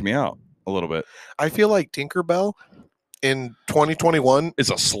 It freaked me out a little bit. I feel like Tinkerbell in 2021 It's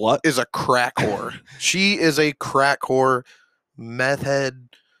a slut. is a crack whore. She is a crack whore, meth head.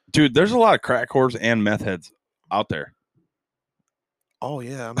 Dude, there's a lot of crack whores and meth heads out there. Oh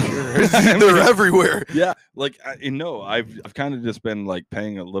yeah, I'm sure they're everywhere. Yeah, like I've kind of just been like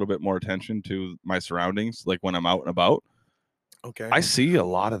paying a little bit more attention to my surroundings, like when I'm out and about. Okay. I see a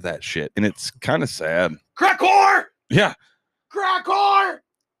lot of that shit, and it's kind of sad. Crack whore! Yeah. Crack whore!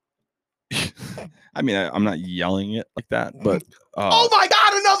 I mean, I'm not yelling it like that, but Oh my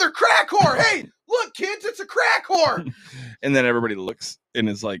God, another crack whore! Hey, look, kids, it's a crack whore! and then everybody looks and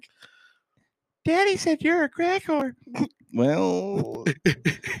is like, "Daddy said you're a crack whore." Well,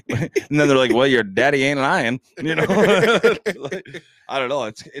 and then they're like, "Well, your daddy ain't lying," you know. Like, I don't know.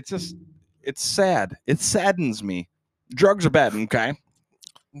 It's just it's sad. It saddens me. Drugs are bad, okay?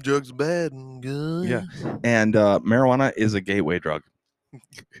 Drugs bad and good. Yeah. And marijuana is a gateway drug.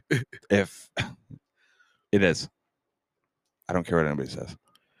 If it is, I don't care what anybody says.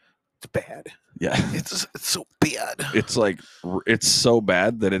 It's bad. Yeah, It's so bad. it's like it's so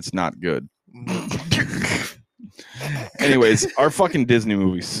bad that it's not good. Anyways, our fucking Disney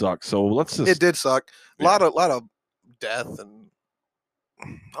movies suck. So let's just It did suck. A Yeah. lot of death and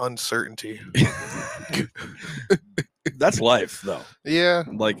uncertainty. That's life, though. Yeah.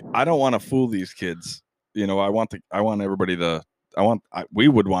 Like I don't want to fool these kids. You know, I want everybody to. We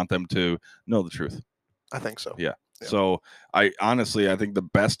would want them to know the truth. I think so. Yeah. Yeah. So I think the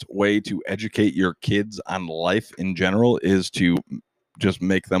best way to educate your kids on life in general is to just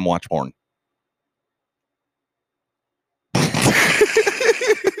make them watch porn.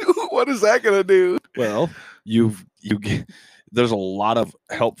 What is that gonna do? Well, there's a lot of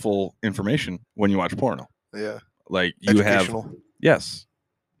helpful information when you watch porno. Yeah. Like you have, Educational. yes,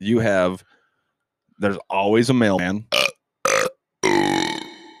 you have. There's always a mailman.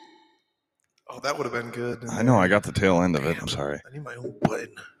 Oh, that would have been good. I know. I got the tail end of it. I'm sorry. I need my own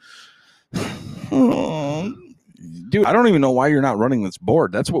button. Dude, I don't even know why you're not running this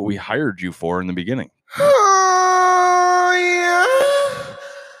board. That's what we hired you for in the beginning. Oh, yeah.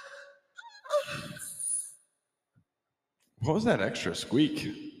 What was that extra squeak?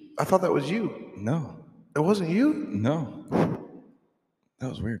 I thought that was you. No, It wasn't you? no. That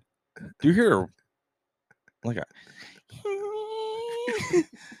was weird. Do you hear like a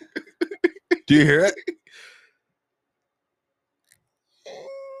Do you hear it?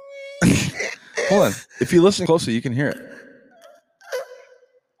 Hold on. If you listen closely, you can hear it.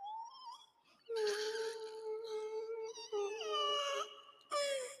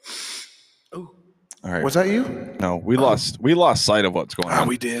 Oh, All right. was that you? No, we lost sight of what's going on.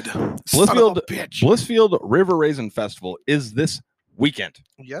 we did. Blissfield, bitch. Blissfield River Raisin Festival is this weekend.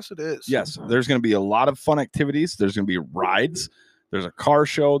 Yes, it is. Yes, there's going to be a lot of fun activities. There's going to be rides. There's a car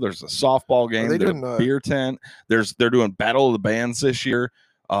show. There's a softball game. they There's doing, a beer tent. They're doing Battle of the Bands this year.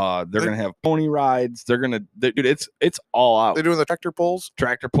 They're going to have pony rides. Dude, it's all out. They're doing the tractor pulls.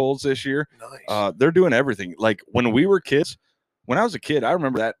 Tractor pulls this year. Nice. They're doing everything. Like when we were kids, when I was a kid, I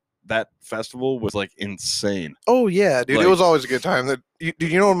remember that festival was like insane. Oh yeah, dude. like- It was always a good time. Do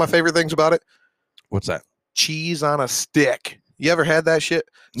you know one of my favorite things about it? What's that? Cheese on a stick. You ever had that shit?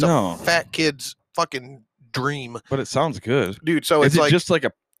 It's No. a fat kid's fucking dream, But it sounds good. dude. So Is it's it like just like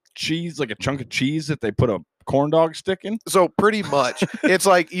a cheese, like a chunk of cheese that they put a corn dog stick in? so pretty much. It's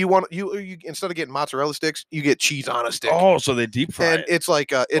like you instead of getting mozzarella sticks, you get cheese on a stick. Oh, so they deep fry and it. it's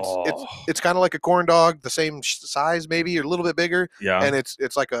like Oh. it's kind of like a corn dog, the same size maybe, or a little bit bigger, Yeah. and it's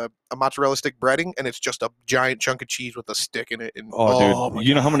like a mozzarella stick breading, and it's just a giant chunk of cheese with a stick in it. And Oh, my dude,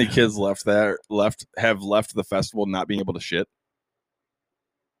 you know how many God. kids have left the festival not being able to shit?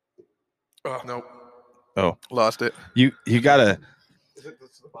 Oh no. Oh. Lost it. You gotta. Is it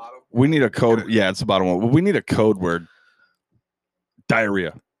the bottom? We need a code. Yeah, it's the bottom one. We need a code word.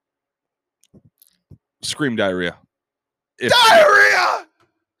 Diarrhea. Scream diarrhea. Diarrhea.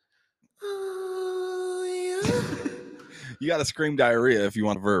 You gotta scream diarrhea if you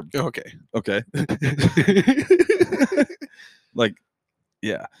want a verb. Okay. Okay. Like,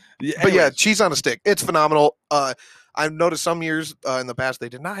 yeah. But yeah, anyways. cheese on a stick. It's phenomenal. I've noticed some years in the past they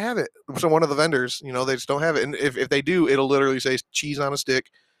did not have it. So one of the vendors, they just don't have it. And if they do, it'll literally say cheese on a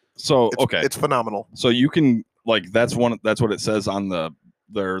stick. So It's, okay. It's phenomenal. So you can that's what it says on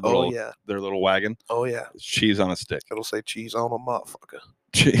their little yeah. their little wagon. Oh yeah. It's cheese on a stick. It'll say cheese on a motherfucker.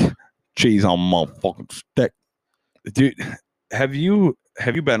 Cheese on motherfucking stick. Dude, have you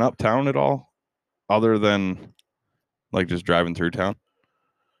been uptown at all? Other than like just driving through town?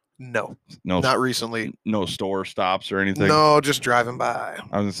 No, No, not recently. no store stops or anything. No, just driving by. I was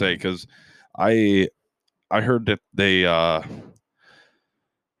gonna say because I heard that they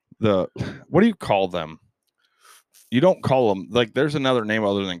what do you call them? You don't call them like there's another name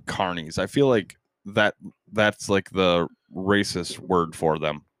other than carnies. I feel like that's like the racist word for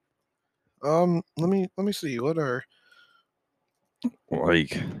them. Let me see. What are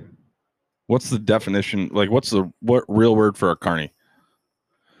Like, what's the definition? Like, what's the real word for a carny?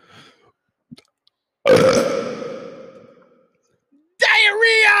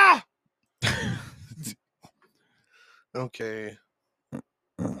 Diarrhea. Okay.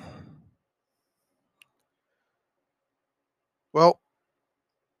 Well,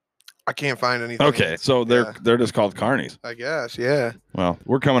 I can't find anything. Okay, so Yeah. they're just called carnies. I guess, yeah. Well,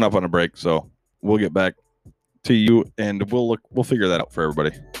 we're coming up on a break, so we'll get back to you and we'll figure that out for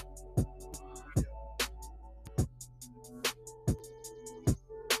everybody.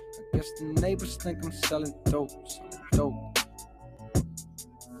 I guess the neighbors think I'm selling dope.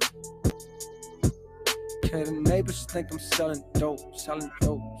 Okay, the neighbors think I'm selling dope.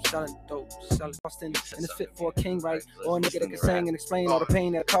 Austin, and it's fit for a king, right? Or a nigga that can sing and explain all the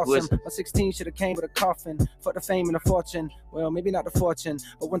pain that cost him. A 16 should have came with a coffin. For the fame and the fortune. Well, maybe not the fortune,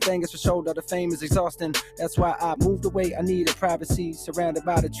 but one thing is for sure, that the fame is exhausting. That's why I moved away. I needed privacy, surrounded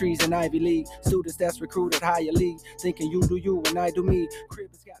by the trees in Ivy League. Students that's recruited higher league, thinking you do you and I do me. Crib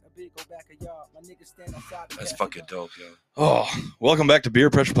has got a big old backyard. My niggas stand outside. That's fucking dope, yo. Oh, welcome back to Beer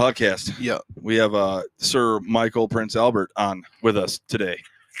Pressure Podcast. Yeah. We have Sir Michael Prince Albert on with us today.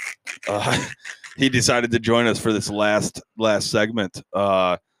 He decided to join us for this last segment.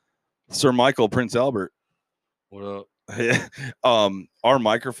 Sir Michael Prince Albert. What up? Our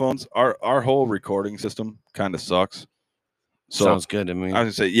microphones, our whole recording system kind of sucks. So Sounds good to me. I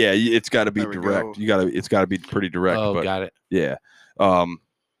was gonna say, yeah, it's got to be There we direct. go. It's got to be pretty direct. Oh, but got it. yeah,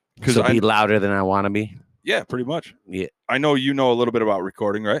 because So be louder than I want to be. yeah, pretty much. Yeah. I know you know a little bit about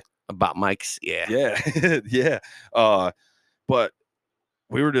recording, right? About mics. Yeah. Yeah, yeah. But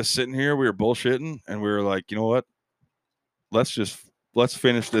we were just sitting here, we were bullshitting, and we were like, you know what? Let's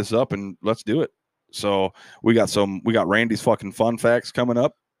finish this up and let's do it. So we got Randy's fucking fun facts coming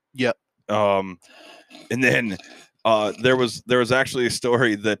up. Yep. And then there was actually a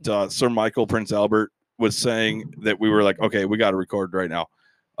story that Sir Michael Prince Albert was saying that we were like, okay, we got to record right now.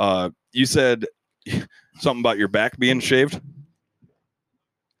 You said something about your back being shaved.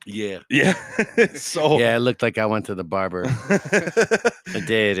 Yeah. Yeah. So Yeah, it looked like I went to the barber. I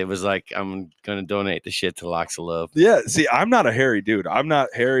did. It was like, I'm going to donate the shit to Locks of Love. yeah. See, I'm not a hairy dude. I'm not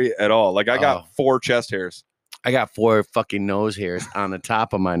hairy at all. Like I got Oh. 4 chest hairs. I got 4 fucking nose hairs on the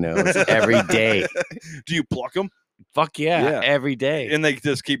top of my nose every day. Do you pluck them? Fuck yeah, Yeah. every day. And they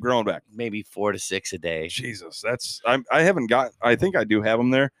just keep growing back. Maybe 4 to 6 a day. Jesus, I haven't got. I think I do have them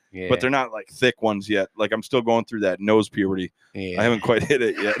there, Yeah. but they're not like thick ones yet. Like I'm still going through that nose puberty. yeah. I haven't quite hit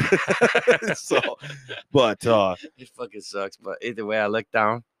it yet. So, but It fucking sucks. But either way, I looked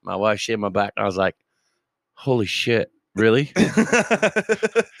down. My wife shaved my back, and I was like, "Holy shit, really?"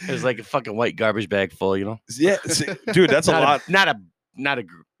 It was like a fucking white garbage bag full, you know. yeah, see, dude, that's a lot. Not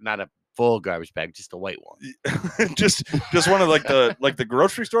a full garbage bag, just a white one. just one of like the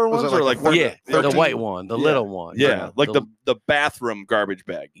grocery store Was it ones, or like like a Yeah, the 13? white one, the Yeah. little one. yeah, like the bathroom garbage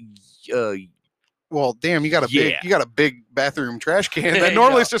bag. Well, damn, you got a big bathroom trash can. That I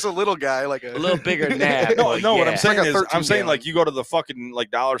normally know. it's just a little guy, like a a little bigger than that. No, but no. What yeah. I'm saying Like a is, 13 I'm saying gallon. like you go to the fucking like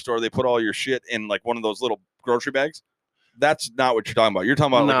dollar store, they put all your shit in like one of those little grocery bags. That's not what you're talking about. You're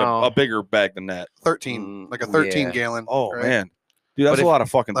talking about No. like a bigger bag than that. 13, like a 13 yeah. gallon. Oh right? man, dude, that's But a lot of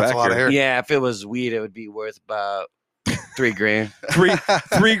fucking That's back a lot of hair. hair. Yeah, if it was weed, it would be worth about $3,000.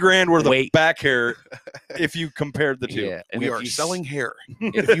 Three grand worth Wait. of back hair if you compared the two. Yeah, and We if are you selling hair.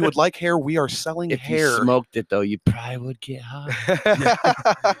 If you would like hair, we are selling If hair. you smoked it though, you probably would get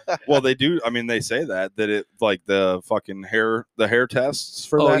high. Well, they do. I mean, they say that it like the fucking hair, the hair tests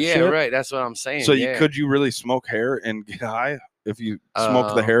for Oh that yeah, shit. right. That's what I'm saying. So yeah. could you really smoke hair and get high if you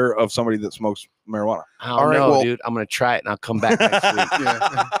smoke the Uh, hair of somebody that smokes marijuana? I don't All right, know, well- dude. I'm gonna try it and I'll come back next week.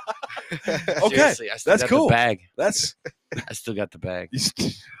 Yeah. Okay, Seriously, I still that's got cool. The bag. That's I still got the bag.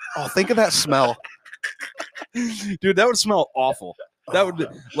 Oh, think of that smell. dude, that would smell awful. That would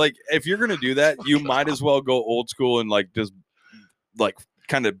like if you're gonna do that, you might as well go old school and like just like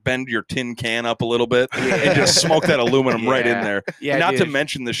kind of bend your tin can up a little bit and just smoke that aluminum right in Yeah. there. Yeah, Not to dude.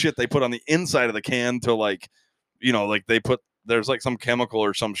 mention the shit they put on the inside of the can to like, you know, like there's like some chemical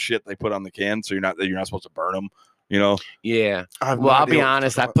or some shit they put on the can, so you're not supposed to burn them. You know. Yeah. I have no Well, I'll idea be what you're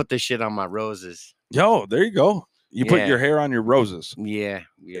honest. I talking put this shit on my roses. Yo, there you go. You put Yeah. your hair on your roses. Yeah.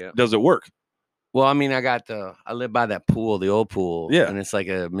 Yeah. Does it work? Well, I mean, I live by that pool, the old pool. Yeah. And it's like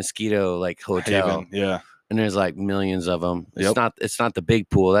a mosquito like hotel. Haven. Yeah. And there's like millions of them. Yep. It's not the big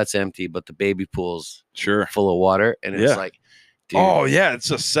pool, that's empty, but the baby pool's Sure. full of water. And it's Yeah. like, dude, Oh yeah,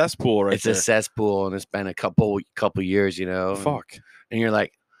 it's a cesspool right it's there. a cesspool and it's been a couple years, you know. Fuck. And you're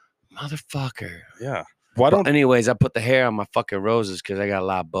like, motherfucker. Yeah. Why But don't? anyways, I put the hair on my fucking roses because I got a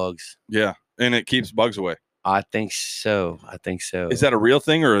lot of bugs. Yeah, and it keeps bugs away. I think so. Is that a real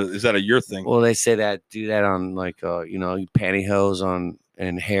thing or is that a your thing? Well, they say that do that on like pantyhose on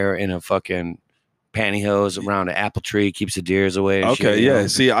and hair in a fucking pantyhose around an apple tree keeps the deers away. And Okay, shit, you yeah. know?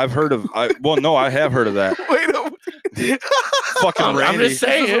 See, I've heard of. I have heard of that. Wait a Fucking I'm Randy. just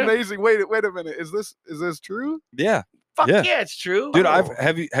This is saying. amazing. Wait a minute. Is this true? Yeah, Fuck Yeah. yeah, it's true. dude. Oh.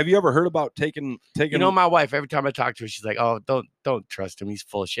 Have you ever heard about taking? You know, my wife, every time I talk to her, she's like, "Oh, don't trust him. He's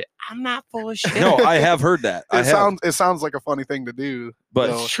full of shit." I'm not full of shit. No, I have heard that. I have, It sounds like a funny thing to do. but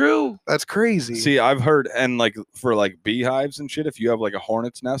no. It's true. That's crazy. see, I've heard, and like for like beehives and shit, if you have like a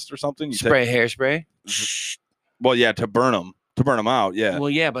hornet's nest or something, you Spray hairspray. well, yeah, to burn them out. Yeah, Well,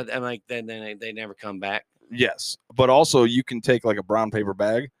 yeah, but I'm like, then they never come back. yes, but also you can take like a brown paper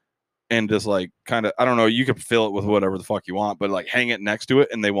bag and just like kind of, I don't know, you can fill it with whatever the fuck you want, but like hang it next to it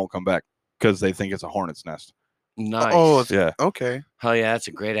and they won't come back because they think it's a hornet's nest. Nice. Oh, it's, Yeah, okay. Hell yeah, that's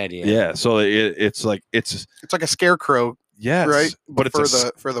a great idea. yeah. So it's like it's It's like a scarecrow, yes, right? but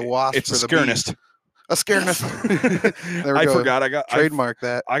it's for the wasp. it's a for the bees. scare nest. A scare nest. There we I go. forgot. I Trademark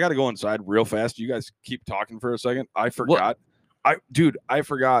that. got to go inside real fast. You guys keep talking for a second. I forgot. I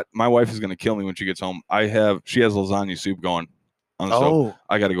forgot. My wife is gonna kill me when she gets home. She has lasagna soup going on the stove. Oh,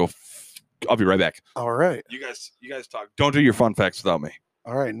 I gotta go. I'll be right back. all right. You guys talk. Don't do your fun facts without me.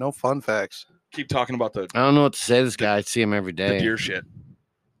 All right. No fun facts. Keep talking about the I don't know what to say to this guy. I see him every day. deer shit.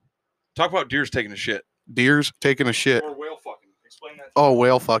 Talk about deers taking a shit Deer's taking a shit. or whale fucking. Explain that. Oh,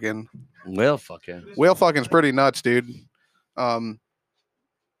 whale fucking. Well, fucking. Whale fucking's pretty nuts, dude. Yeah,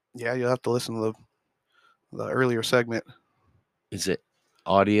 you'll have to listen to the earlier segment. Is it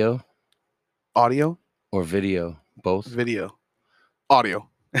audio Audio, or video? Both. video, audio.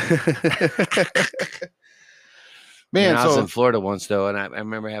 Man, Man, I was so in Florida once though, and I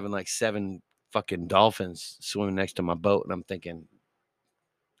remember having like 7 fucking dolphins swimming next to my boat, and I'm thinking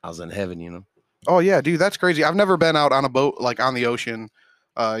I was in heaven, you know. oh yeah, dude, that's crazy. I've never been out on a boat like on the ocean.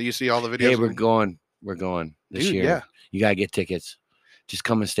 You see all the videos. Hey, of we're them. going this Dude, year. yeah. You gotta get tickets. Just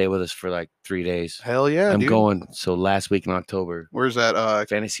come and stay with us for like 3 days. Hell yeah, I'm dude. going. So last week in October, Where's that?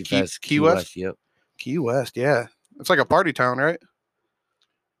 Fantasy Key- Fest, Key West? Yep, Key West. Yeah, it's like a party town, right?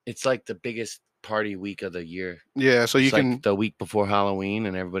 it's like the biggest party week of the year. Yeah, so you It's can. like the week before Halloween,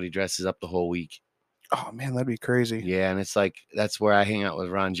 and everybody dresses up the whole week. Oh man, that'd be crazy. Yeah, and it's like that's where I hang out with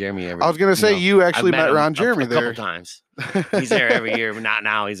Ron Jeremy. I was gonna say know. you I've actually met him Ron Jeremy a there. couple times. He's there every year, but not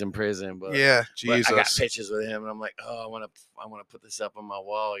now. He's in prison. But Yeah, but I got Jesus. pictures with him, and I'm like, oh, I want to put this up on my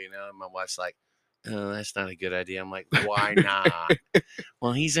wall, you know. And my wife's like, oh, that's not a good idea. I'm like, why not?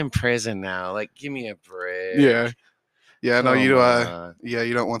 Well, he's in prison now. Like, give me a break. Yeah, yeah. No, you. Come on. Yeah,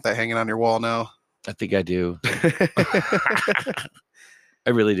 you don't want that hanging on your wall now. I think I do. I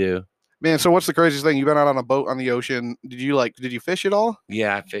really do. Man, so what's the craziest thing? You've been out on a boat on the ocean. Did you fish at all?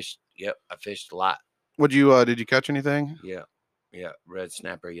 Yeah, I fished. Yep, I fished a lot. Did you catch anything? Yeah, yeah. Red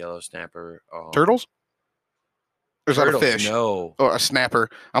snapper, yellow snapper. Turtles? Or is that a turtles, fish? No. Oh, a snapper.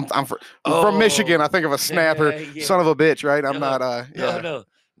 I'm from Michigan. I think of a snapper. yeah. Son of a bitch, right? I'm No, not yeah.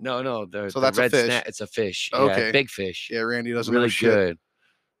 No. So that's a red fish. It's a fish. Okay. Yeah, big fish. Yeah, Randy doesn't know really shit. good.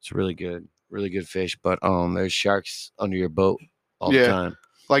 It's really good. Really good fish. But there's sharks under your boat all Yeah, the time.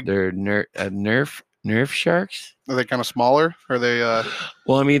 like- they're nerf sharks. Are they kind of smaller? Are they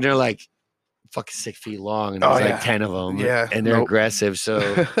Well, I mean, they're like fucking 6 feet long, and Oh, there's yeah. like 10 of them. Yeah, and they're nope. aggressive.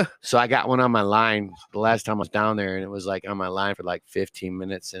 So I got one on my line the last time I was down there, and it was like on my line for like 15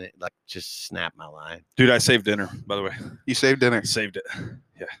 minutes, and it like just snapped my line. Dude, I saved dinner, by the way. you saved dinner? Saved it.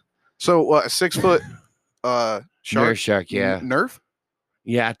 So what? 6 foot shark? Nerf shark, yeah. Nerf?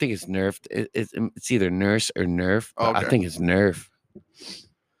 Yeah, I think it's nerfed. It's either nurse or nerf. But I Okay. think it's nerf. But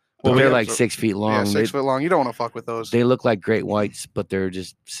Well, they're yeah, like so- 6 feet long. Yeah, They- 6 foot long. You don't want to fuck with those. They look like great whites, but they're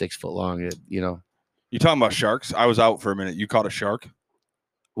just 6 foot long. You know. You talking about sharks? I was out for a minute. You caught a shark?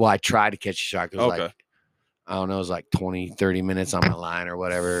 Well, I tried to catch a shark. It was Okay. like, I don't know, it was like 20, 30 minutes on my line or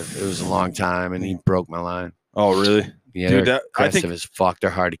whatever. It was a long time, and he broke my line. Oh, really? Yeah, Dude, they're that I aggressive think as fuck. They're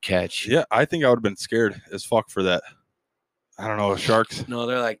hard to catch. yeah, I think I would have been scared as fuck for that. I don't know, sharks. No,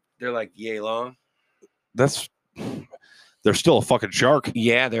 they're like yay long. They're still a fucking shark.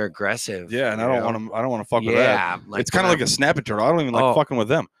 Yeah, they're aggressive. Yeah, and you I don't know? want to. I don't want to fuck with that. Yeah, It's kind of like a snapping turtle. I don't even like Oh. fucking with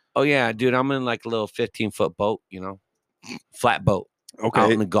them. Oh yeah, dude, I'm in like a little 15-foot boat, you know, flat boat out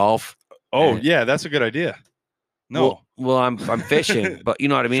Okay. in the Gulf. Oh and- yeah, that's a good idea. No. Well, I'm fishing, but you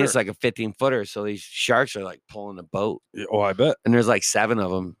know what I mean. It's Sure. like a 15-footer, so these sharks are like pulling the boat, Oh, I bet. and there's like 7 of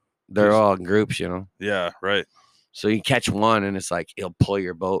them. They're Jeez. all in groups, you know. Yeah. Right. So you catch one, and it's like it'll pull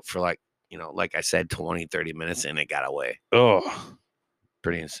your boat for like, you know, like I said, 20, 30 minutes, and it got away. Oh,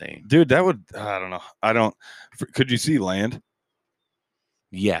 Pretty insane. dude, that would. I don't know. I don't. Could you see land?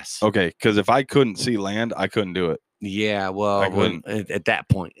 Yes. Okay, because if I couldn't see land, I couldn't do it. Yeah. Well, I at that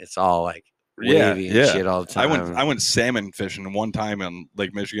point, it's all like Yeah, wavy and yeah. shit all the time. I went salmon fishing one time in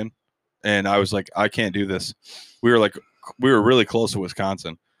Lake Michigan, and I was like, I can't do this. We were really close to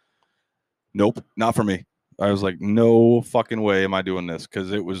Wisconsin. Nope, not for me. I was like, no fucking way am I doing this,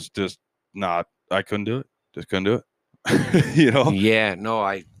 because it was just not. I couldn't do it. Just couldn't do it. You know. Yeah, no,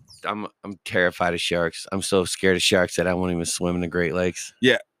 I'm terrified of sharks. I'm so scared of sharks that I won't even swim in the Great Lakes.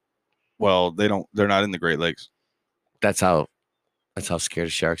 Well, they're not in the Great Lakes. That's how scared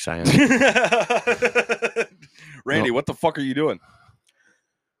of sharks I am. Randy, what the fuck are you doing?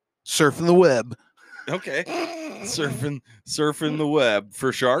 Surfing the web. Okay. Surfing the web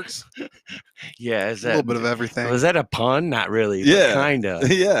for sharks. Yeah, is A little that bit of everything. was that a pun? Not really. Yeah. Kinda.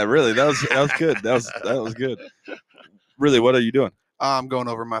 Yeah, really. That was good. That was good. Really, what are you doing? I'm going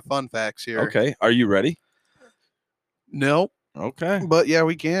over my fun facts here. Okay. Are you ready? Nope. Okay. But yeah,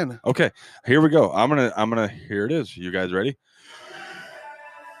 we can. Okay. Here we go. I'm gonna here it is. You guys ready?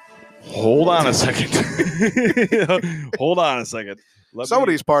 Hold on a second. Hold on a second.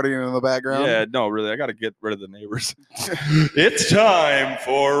 Somebody's partying in the background. Yeah, no, really. I gotta get rid of the neighbors. It's time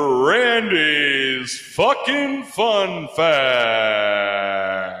for Randy's fucking fun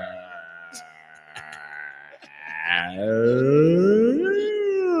fact.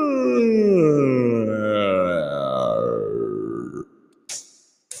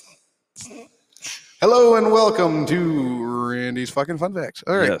 Hello and welcome to Randy's fucking fun facts.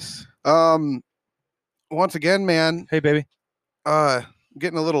 All right. Yes. Once again, man, Hey, baby.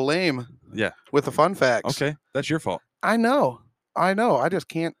 getting a little lame. Yeah. With the fun facts. Okay, that's your fault. I know. I just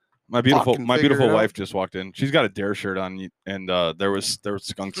can't. My beautiful Fucking figure it out. wife just walked in. She's got a Dare shirt on, and there was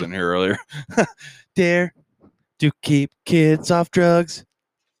skunks in here earlier. Dare to keep kids off drugs.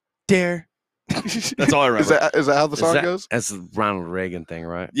 Dare. That's all I remember. Is that how the song goes? That's the Ronald Reagan thing,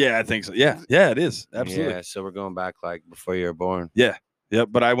 right? Yeah, I think so. Yeah, it is absolutely. Yeah, so we're going back like before you were born. Yeah,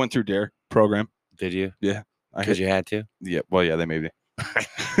 but I went through Dare program. Did you? I Because you had to? Yeah, well, yeah, they maybe.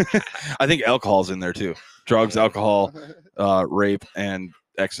 I think alcohol's in there too. Drugs, alcohol, rape, and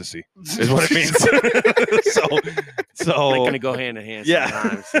ecstasy is what it means. so Like gonna go hand in hand. Yeah.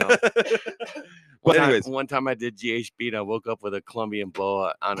 Sometimes, so. But anyways, one time I did GHB and I woke up with a Colombian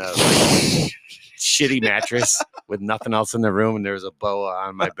boa on a shitty mattress with nothing else in the room, and there was a boa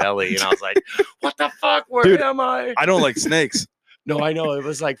on my belly, and I was like, "What the fuck? Where Dude, am I?" I don't like snakes. No, I know it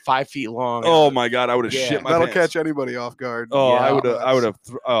was like 5 feet long. Oh my god, I would have Yeah. shit my That'll pants. catch anybody off guard. Oh, Yeah. I would have. Yeah, I would have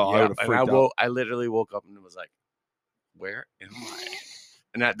and freaked out. I literally woke up and was like, "Where am I?"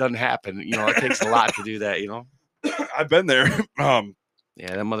 And that doesn't happen. You know, it takes a lot to do that. You know. I've been there.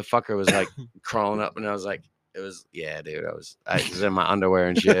 Yeah, that motherfucker was like crawling up, and I was like, yeah, dude. I was in my underwear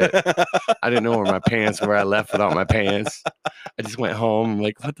and shit. I didn't know where my pants were. I left without my pants. I just went home. I'm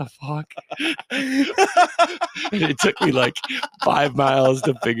like, what the fuck? And it took me like 5 miles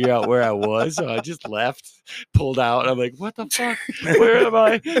to figure out where I was. So I just left, pulled out. And I'm like, what the fuck? Where am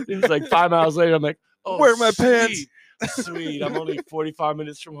I? It was like 5 miles later. I'm like, oh, Where are my pants? Sweet. I'm only 45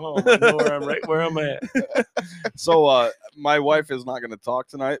 minutes from home. I know where I'm at. So my wife is not going to talk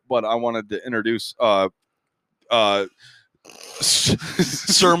tonight, but I wanted to introduce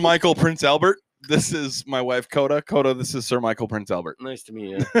Sir Michael Prince Albert. This is my wife Coda. Coda, this is Sir Michael Prince Albert. Nice to meet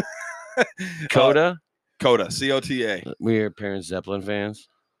you. Coda? Coda, COTA. We're parents Zeppelin fans.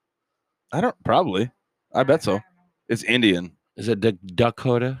 I don't probably. I bet so. It's Indian. Is it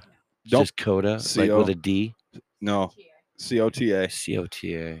Dakota? Nope. Just Coda, like C-O. with a D. No. COTA.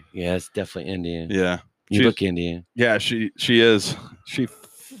 COTA. Yeah, it's definitely Indian. Yeah. You She's- look Indian. Yeah, she is.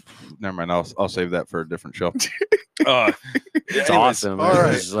 Never mind. I'll save that for a different show. It's anyways, awesome. all man.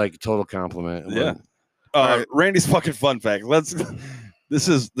 right. It's like a total compliment. Yeah. right. Randy's fucking fun fact. This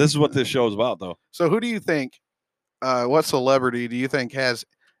is what this show is about, though. So who do you think? What celebrity do you think has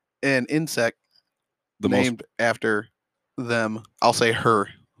an insect The named after them? I'll say her.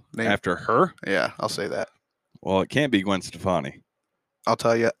 most Named, after her. yeah, I'll say that. Well, it can't be Gwen Stefani. I'll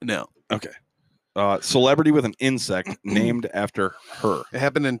tell you. No, Okay. Celebrity with an insect named after her. it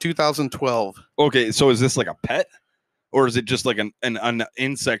happened in 2012. Okay, so is this like a pet, or is it just like an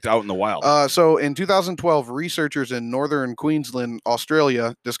insect out in the wild? So in 2012, researchers in northern Queensland,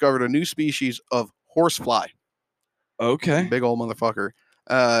 Australia, discovered a new species of horsefly. Okay. Big old motherfucker.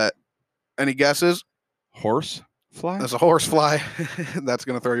 Any guesses? Horse fly. That's a horsefly. That's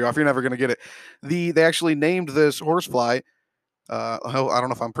gonna throw you off. You're never gonna get it. They actually named this horsefly. I don't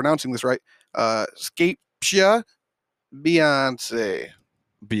know if I'm pronouncing this right. Scapecia Beyonce,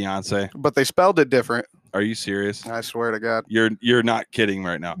 Beyonce. but they spelled it different. Are you serious? I swear to God. You're not kidding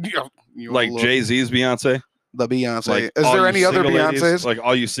right now. You Like look- Jay-Z's Beyonce. the Beyonce. Like Is all there you any other single ladies? Beyonces? Like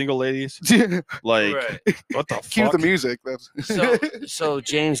all you single ladies. Like what the Cue fuck? the music. That's So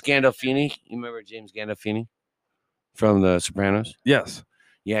James Gandolfini, you remember James Gandolfini from The Sopranos? Yes.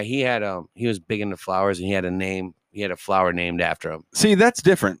 Yeah, he was big into flowers, and he had a name He had a flower named after him See, that's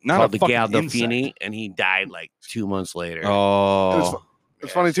different. Not called a the fucking Galdolfini, insect. and he died like 2 months later. Oh,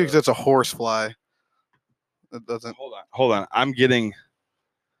 It's funny too because it's a horse fly. It doesn't. hold on. I'm getting.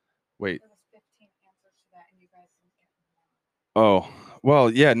 Wait. Oh, well,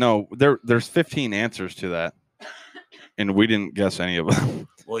 yeah, no. There's 15 answers to that, and we didn't guess any of them.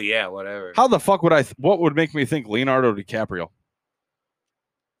 Well, yeah, whatever. How the fuck would I? What would make me think Leonardo DiCaprio?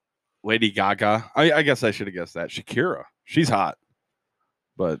 Lady Gaga. I guess I should have guessed that. Shakira. She's hot.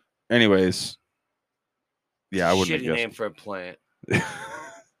 But anyways, yeah, I wouldn't Shitty have name guessed. for a plant.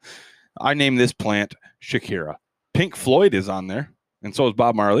 I named this plant Shakira. Pink Floyd is on there, and so is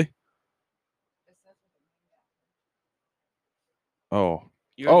Bob Marley. Oh,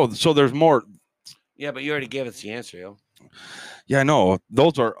 so there's more. Yeah, but you already gave us the answer, yo. Yeah, no,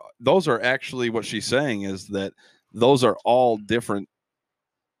 those are actually what she's saying is that those are all different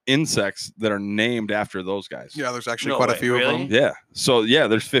insects that are named after those guys. Yeah, there's actually No quite a way, few really? of them. Yeah. So yeah,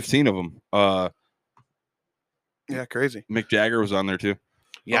 there's 15 of them. Yeah, crazy. Mick Jagger was on there too.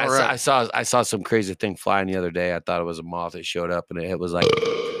 Yeah, All right. I saw some crazy thing flying the other day. I thought it was a moth. It showed up and it was like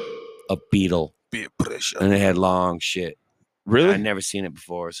a beetle, Be a pressure. and it had long shit. Really? I'd never seen it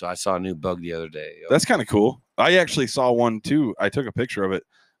before, so I saw a new bug the other day. Yo. That's kind of cool. I actually saw one too. I took a picture of it.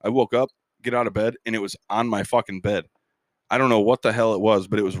 I woke up, get out of bed, and it was on my fucking bed. I don't know what the hell it was,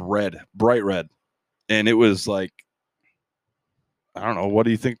 but it was red, bright red. And it was like, I don't know. What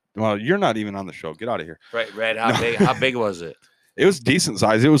do you think? Well, you're not even on the show. Get out of here. Right, red. How No. big? How big was it? It was decent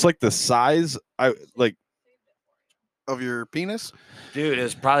size. It was like the size Of your penis? Dude, it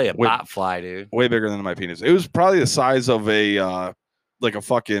was probably a Wait. bot fly, dude. way bigger than my penis. It was probably the size of a like a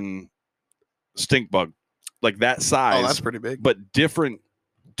fucking stink bug. Like that size. Oh, that's pretty big. but different,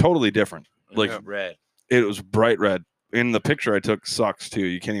 totally different. Like Yeah. Red. it was bright red. In the picture I took sucks too.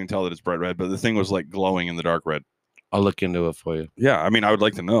 You can't even tell that it's bright red, but the thing was like glowing in the dark red. I'll look into it for you. Yeah, I mean, I would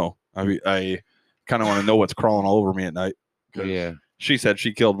like to know. I kind of want to know what's crawling all over me at night. 'Cause Yeah. She said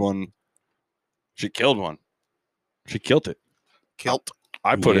she killed one. She killed one. She killed it. Kilt.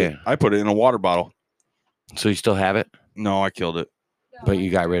 I put it. Yeah. I put it in a water bottle. So you still have it, No, I killed it. but you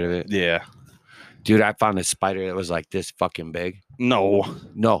got rid of it, Yeah. dude. I found a spider that was like this fucking big. No.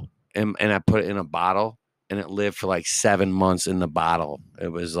 No, and I put it in a bottle, and it lived for like 7 months in the bottle. It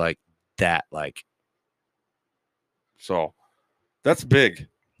was like that, like So that's big.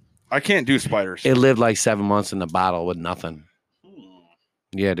 I can't do spiders. it lived like 7 months in the bottle with nothing.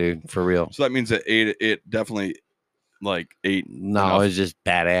 Yeah, dude, for real. So that means that it definitely like ate No, enough. it was just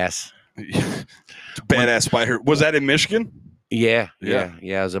badass. Badass spider. Was that in Michigan? Yeah, Yeah.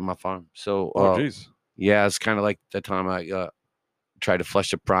 yeah. It was at my farm. So, Oh, jeez. yeah, it's kind of like the time I tried to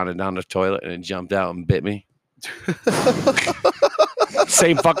flush a piranha down the toilet and it jumped out and bit me.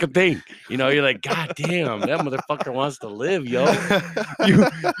 Same fucking thing. You know, you're like, God damn, that motherfucker wants to live, yo.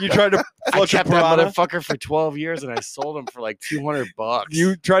 You tried to I flush a kept that piranha. motherfucker for 12 years and I sold him for like $200.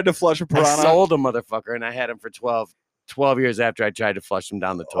 You tried to flush a I piranha. sold a motherfucker and I had him for 12 years after I tried to flush him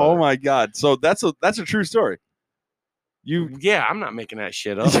down the toilet. Oh my god! So that's a true story. You Yeah, I'm not making that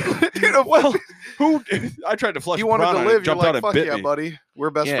shit up. Dude, well, who? I tried to flush. you a wanted to piranha and it live. You're jumped out like, and fuck bit yeah, me. buddy. We're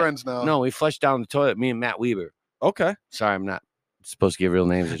best Yeah. friends now. No, we flushed down the toilet, me and Matt Weber. Okay. Sorry, I'm not supposed to give real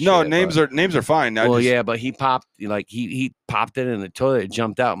names. And No, shit, names but- are fine. Well, yeah, but he popped like he popped it in the toilet, it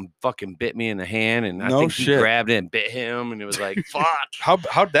jumped out and fucking bit me in the hand, and I No think shit. he grabbed it and bit him, and it was like, fuck.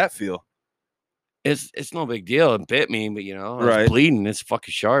 How'd that feel? It's no big deal. It bit me, but you know, I was Right. bleeding. It's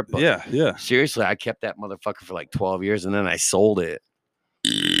fucking sharp. But Yeah. seriously, I kept that motherfucker for like 12 years, and then I sold it.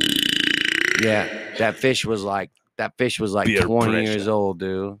 Yeah, that fish was like Beer 20 pressure. years old,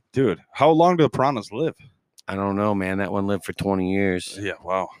 dude. Dude, how long do the piranhas live? I don't know, man. That one lived for 20 years. Yeah.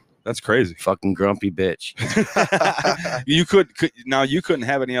 Wow. That's crazy. Fucking grumpy bitch. You you couldn't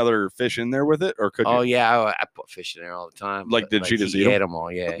have any other fish in there with it, or could you? Oh yeah, I put fish in there all the time. Like, but, did she just he eat 'em? ate them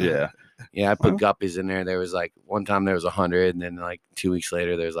all? Yeah, Yeah. Yeah, I put Huh? guppies in there. There was like one time there was 100, and then like 2 weeks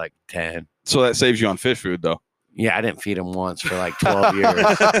later there's like 10. So that saves you on fish food, though. Yeah, I didn't feed them once for like 12 years.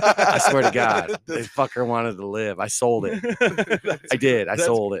 I swear to God, this fucker wanted to live. I sold it. I did. I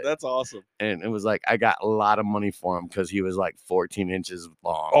sold it, That's awesome. and it was like I got a lot of money for him because he was like 14 inches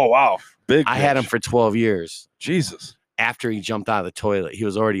long. Oh wow, big. I had him fish. for 12 years. Jesus. After he jumped out of the toilet, he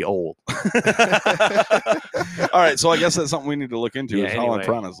was already old. All right, so I guess that's something we need to look into Yeah, is how long anyway.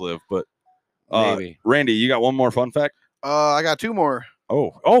 piranhas live. But Maybe. Randy, you got one more fun fact? I got two more.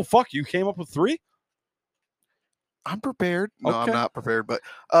 Oh, fuck! You came up with 3? I'm prepared. No, I'm Okay. not prepared. But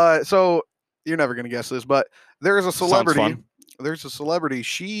so you're never gonna guess this, but there is a Sounds celebrity. fun. There's a celebrity.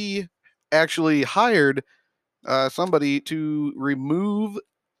 She actually hired somebody to remove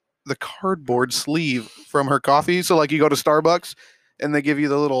the cardboard sleeve from her coffee. So like you go to Starbucks and they give you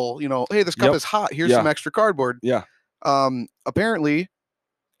the little, hey, this cup Yep. is hot. Here's Yeah. some extra cardboard. Yeah. Apparently,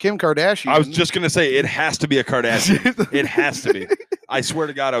 Kim Kardashian. I was just gonna say it has to be a Kardashian. It has to be. I swear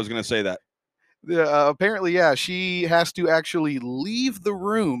to God, I was gonna say that. Apparently, yeah, she has to actually leave the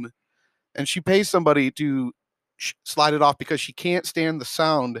room, and she pays somebody to slide it off because she can't stand the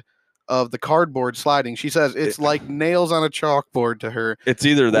sound of the cardboard sliding. She says it's like nails on a chalkboard to her. It's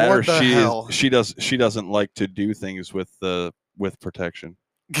either that What or the hell? she doesn't like to do things with protection.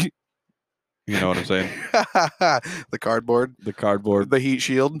 You know what I'm saying? The cardboard, The cardboard, the heat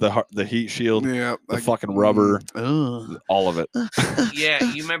shield, the heat shield, yeah, the fucking rubber, ugh. all of it. Yeah,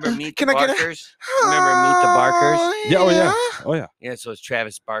 you remember Meet the Can I get a- Barkers? Remember Meet the Barkers? Yeah, oh yeah. Oh yeah. Yeah, so it's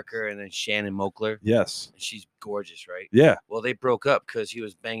Travis Barker and then Shannon Moakler. Yes. She's gorgeous, right? Yeah. Well, they broke up because he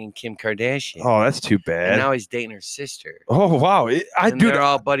was banging Kim Kardashian. Oh, that's too and bad. now he's dating her sister. Oh wow. And they're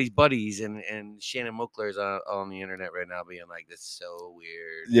all buddies, and Shannon Moakler's on the internet right now being like, "That's so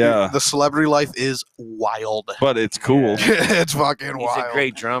weird." Yeah. The celebrity life is wild. But it's cool. It's fucking He's wild. a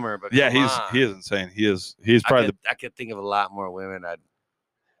great drummer, but Yeah, come on. he is insane. He's probably I could think of a lot more women. A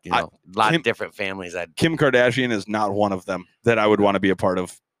I- lot Kim- of different families. Kim Kardashian is not one of them that I would want to be a part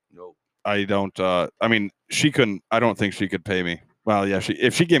of. Nope. I don't I mean she couldn't I don't think she could pay me. Well, yeah,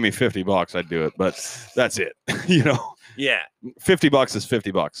 if she gave me $50, I'd do it, but that's it. Yeah. $50 is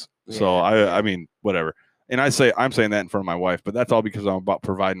 $50. So Yeah. I mean, whatever. And I'm saying that in front of my wife, but that's all because I'm about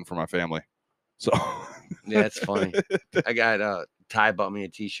providing for my family. So Yeah, it's funny. I got Ty bought me a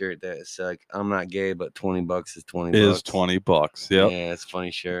T-shirt that's like, "I'm not gay, but $20 is $20." is $20. Yep. Yeah, it's a funny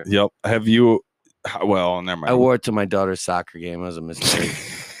shirt. Yep. Have you well, never mind. I wore it to my daughter's soccer game. It was a mistake.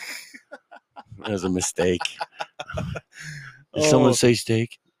 It was a mistake. Did someone say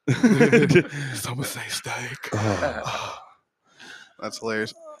steak? Someone say steak. That's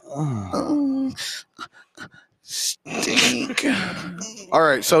hilarious. Stink. All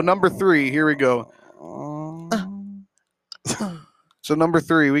right, so number 3, here we go. So number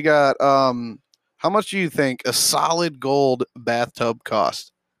 3, we got how much do you think a solid gold bathtub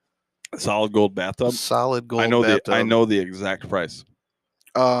cost? Solid gold bathtub. Solid gold I know bathtub. I know the exact price.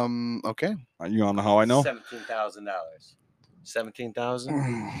 Okay. You want to know how I know? $17,000.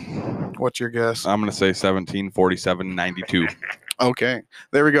 17,000. What's your guess? I'm gonna say 1747.92. Okay.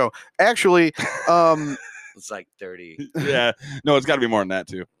 There we go. Actually, It's like 30. Yeah. No, it's got to be more than that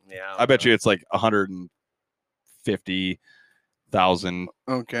too. Yeah. I bet you it's like 150,000.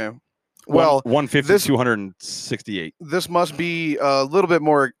 okay. Well, 150, this- 268. this must be a little bit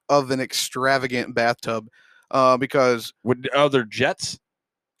more of an extravagant bathtub because Would other jets?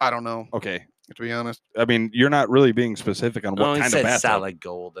 I don't know, Okay. to be honest. I mean, you're not really being specific on what Well, he kind of said bathtub. solid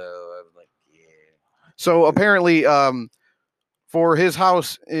gold though. I was like, yeah. So apparently, for his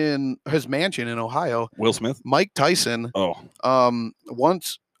house in his mansion in Ohio, Will Smith. Mike Tyson Oh,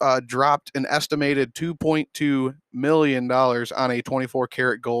 once dropped an estimated $2.2 million on a 24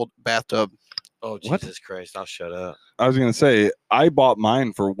 karat gold bathtub. Oh What? Jesus Christ! I'll shut up. I was gonna say I bought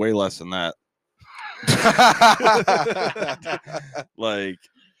mine for way less than that. Like,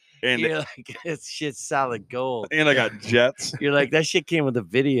 and You're like, this shit's solid gold. and I got jets. You're like, that shit came with a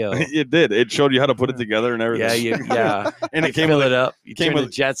video. It did. It showed you how to put it together and everything. Yeah. And it You came fill with it up. You came turn the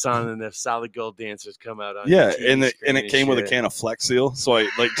with- jets on, and the solid gold dancers come out on. yeah, your TV and screen it came with a shit. can of Flex Seal, so I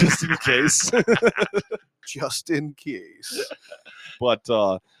like just in case. Just in case. But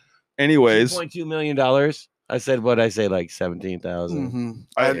anyways, $2.2 million. I said what I say, like 17,000. Mhm.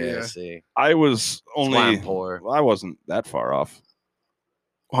 I- Yeah, Yeah. see, I was that's why I'm only poor. I wasn't that far off.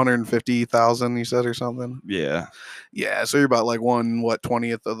 150,000, you said, or something. Yeah. Yeah, so you're about like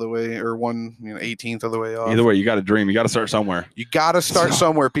 20th of the way, or 18th of the way off. Either way, you got to dream. You got to start somewhere. You got to start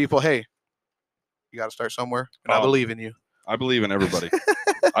somewhere, people. Hey, you got to start somewhere, and I Oh. believe in you. I believe in everybody.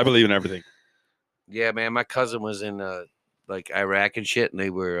 I believe in everything. Yeah, man, my cousin was in like Iraq and shit, and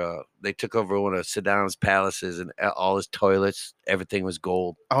they took over one of Saddam's palaces, and all his toilets, everything was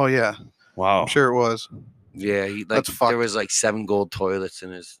gold. Oh yeah, Wow. I'm sure it was. Yeah, he like That's fucked. there was like 7 gold toilets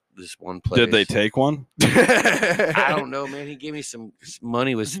in this one place. Did they take one? I don't know, man. He gave me some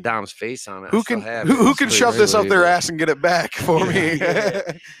money with Saddam's face on it. I Who still can have it. who It's can pretty shove this up their unbelievable. ass and get it back for me?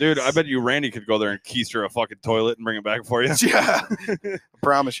 Yeah. Dude, I bet you Randy could go there and keister a fucking toilet and bring it back for you. Yeah, I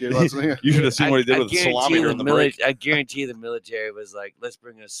promise you. You should have seen what he did with the guarantee salami during the break. I guarantee the military was like, let's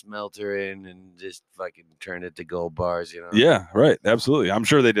bring a smelter in and just fucking turn it to gold bars, you know? Yeah, right. Absolutely. I'm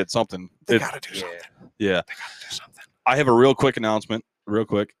sure they did something. They It- gotta do Yeah. something. yeah. They gotta do something. I have a real quick announcement. Real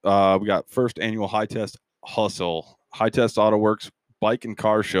quick. We got first annual High Test Hustle. High Test Auto Works Bike and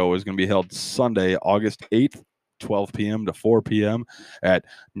Car Show is going to be held Sunday, August 8th 12 p.m. to 4 p.m. at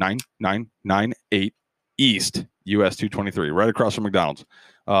 9998 East US 223, right across from McDonald's,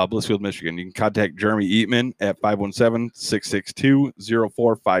 Blissfield, Michigan. You can contact Jeremy Eatman at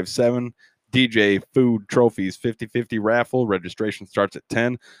 517-662-0457. DJ Food Trophies 50-50 raffle. Registration starts at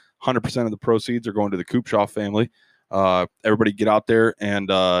 10. 100% of the proceeds are going to the Koopshaw family. Everybody get out there and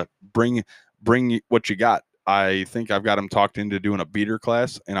bring what you got. I think I've got him talked into doing a beater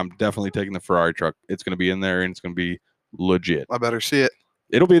class, and I'm definitely taking the Ferrari truck. It's going to be in there, and it's going to be legit. I better see it.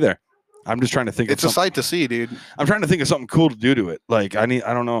 It'll be there. I'm just trying to think. It's a sight to see, dude. I'm trying to think of something cool to do to it. Like I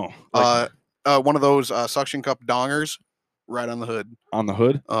don't know. Like, One of those suction cup dongers right on the hood. on the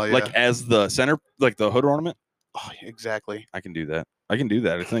hood, Oh yeah. like as the center, like the hood ornament. Oh, exactly. I can do that.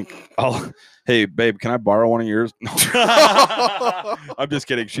 I think. Hey, babe, can I borrow one of yours? No. I'm just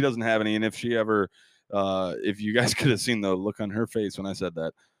kidding. She doesn't have any, and if she ever, if you guys could have seen the look on her face when I said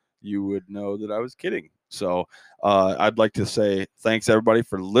that, you would know that I was kidding. So I'd like to say thanks everybody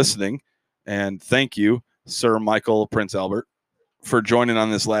for listening, and thank you, Sir Michael Prince Albert, for joining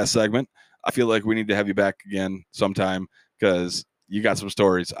on this last segment. I feel like we need to have you back again sometime because you got some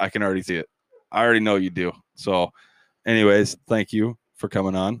stories. I can already see it. I already know you do. So, anyways, thank you for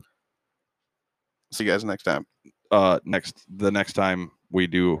coming on. See you guys next time. The next time we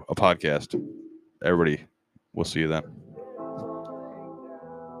do a podcast, everybody, we'll see you then.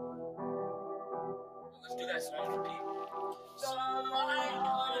 Let's do that song for people.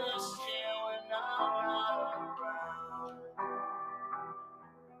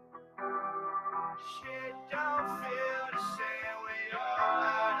 Shit don't feel the same when you're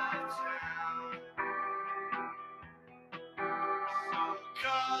out of town. So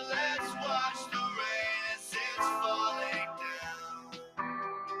come, let's watch the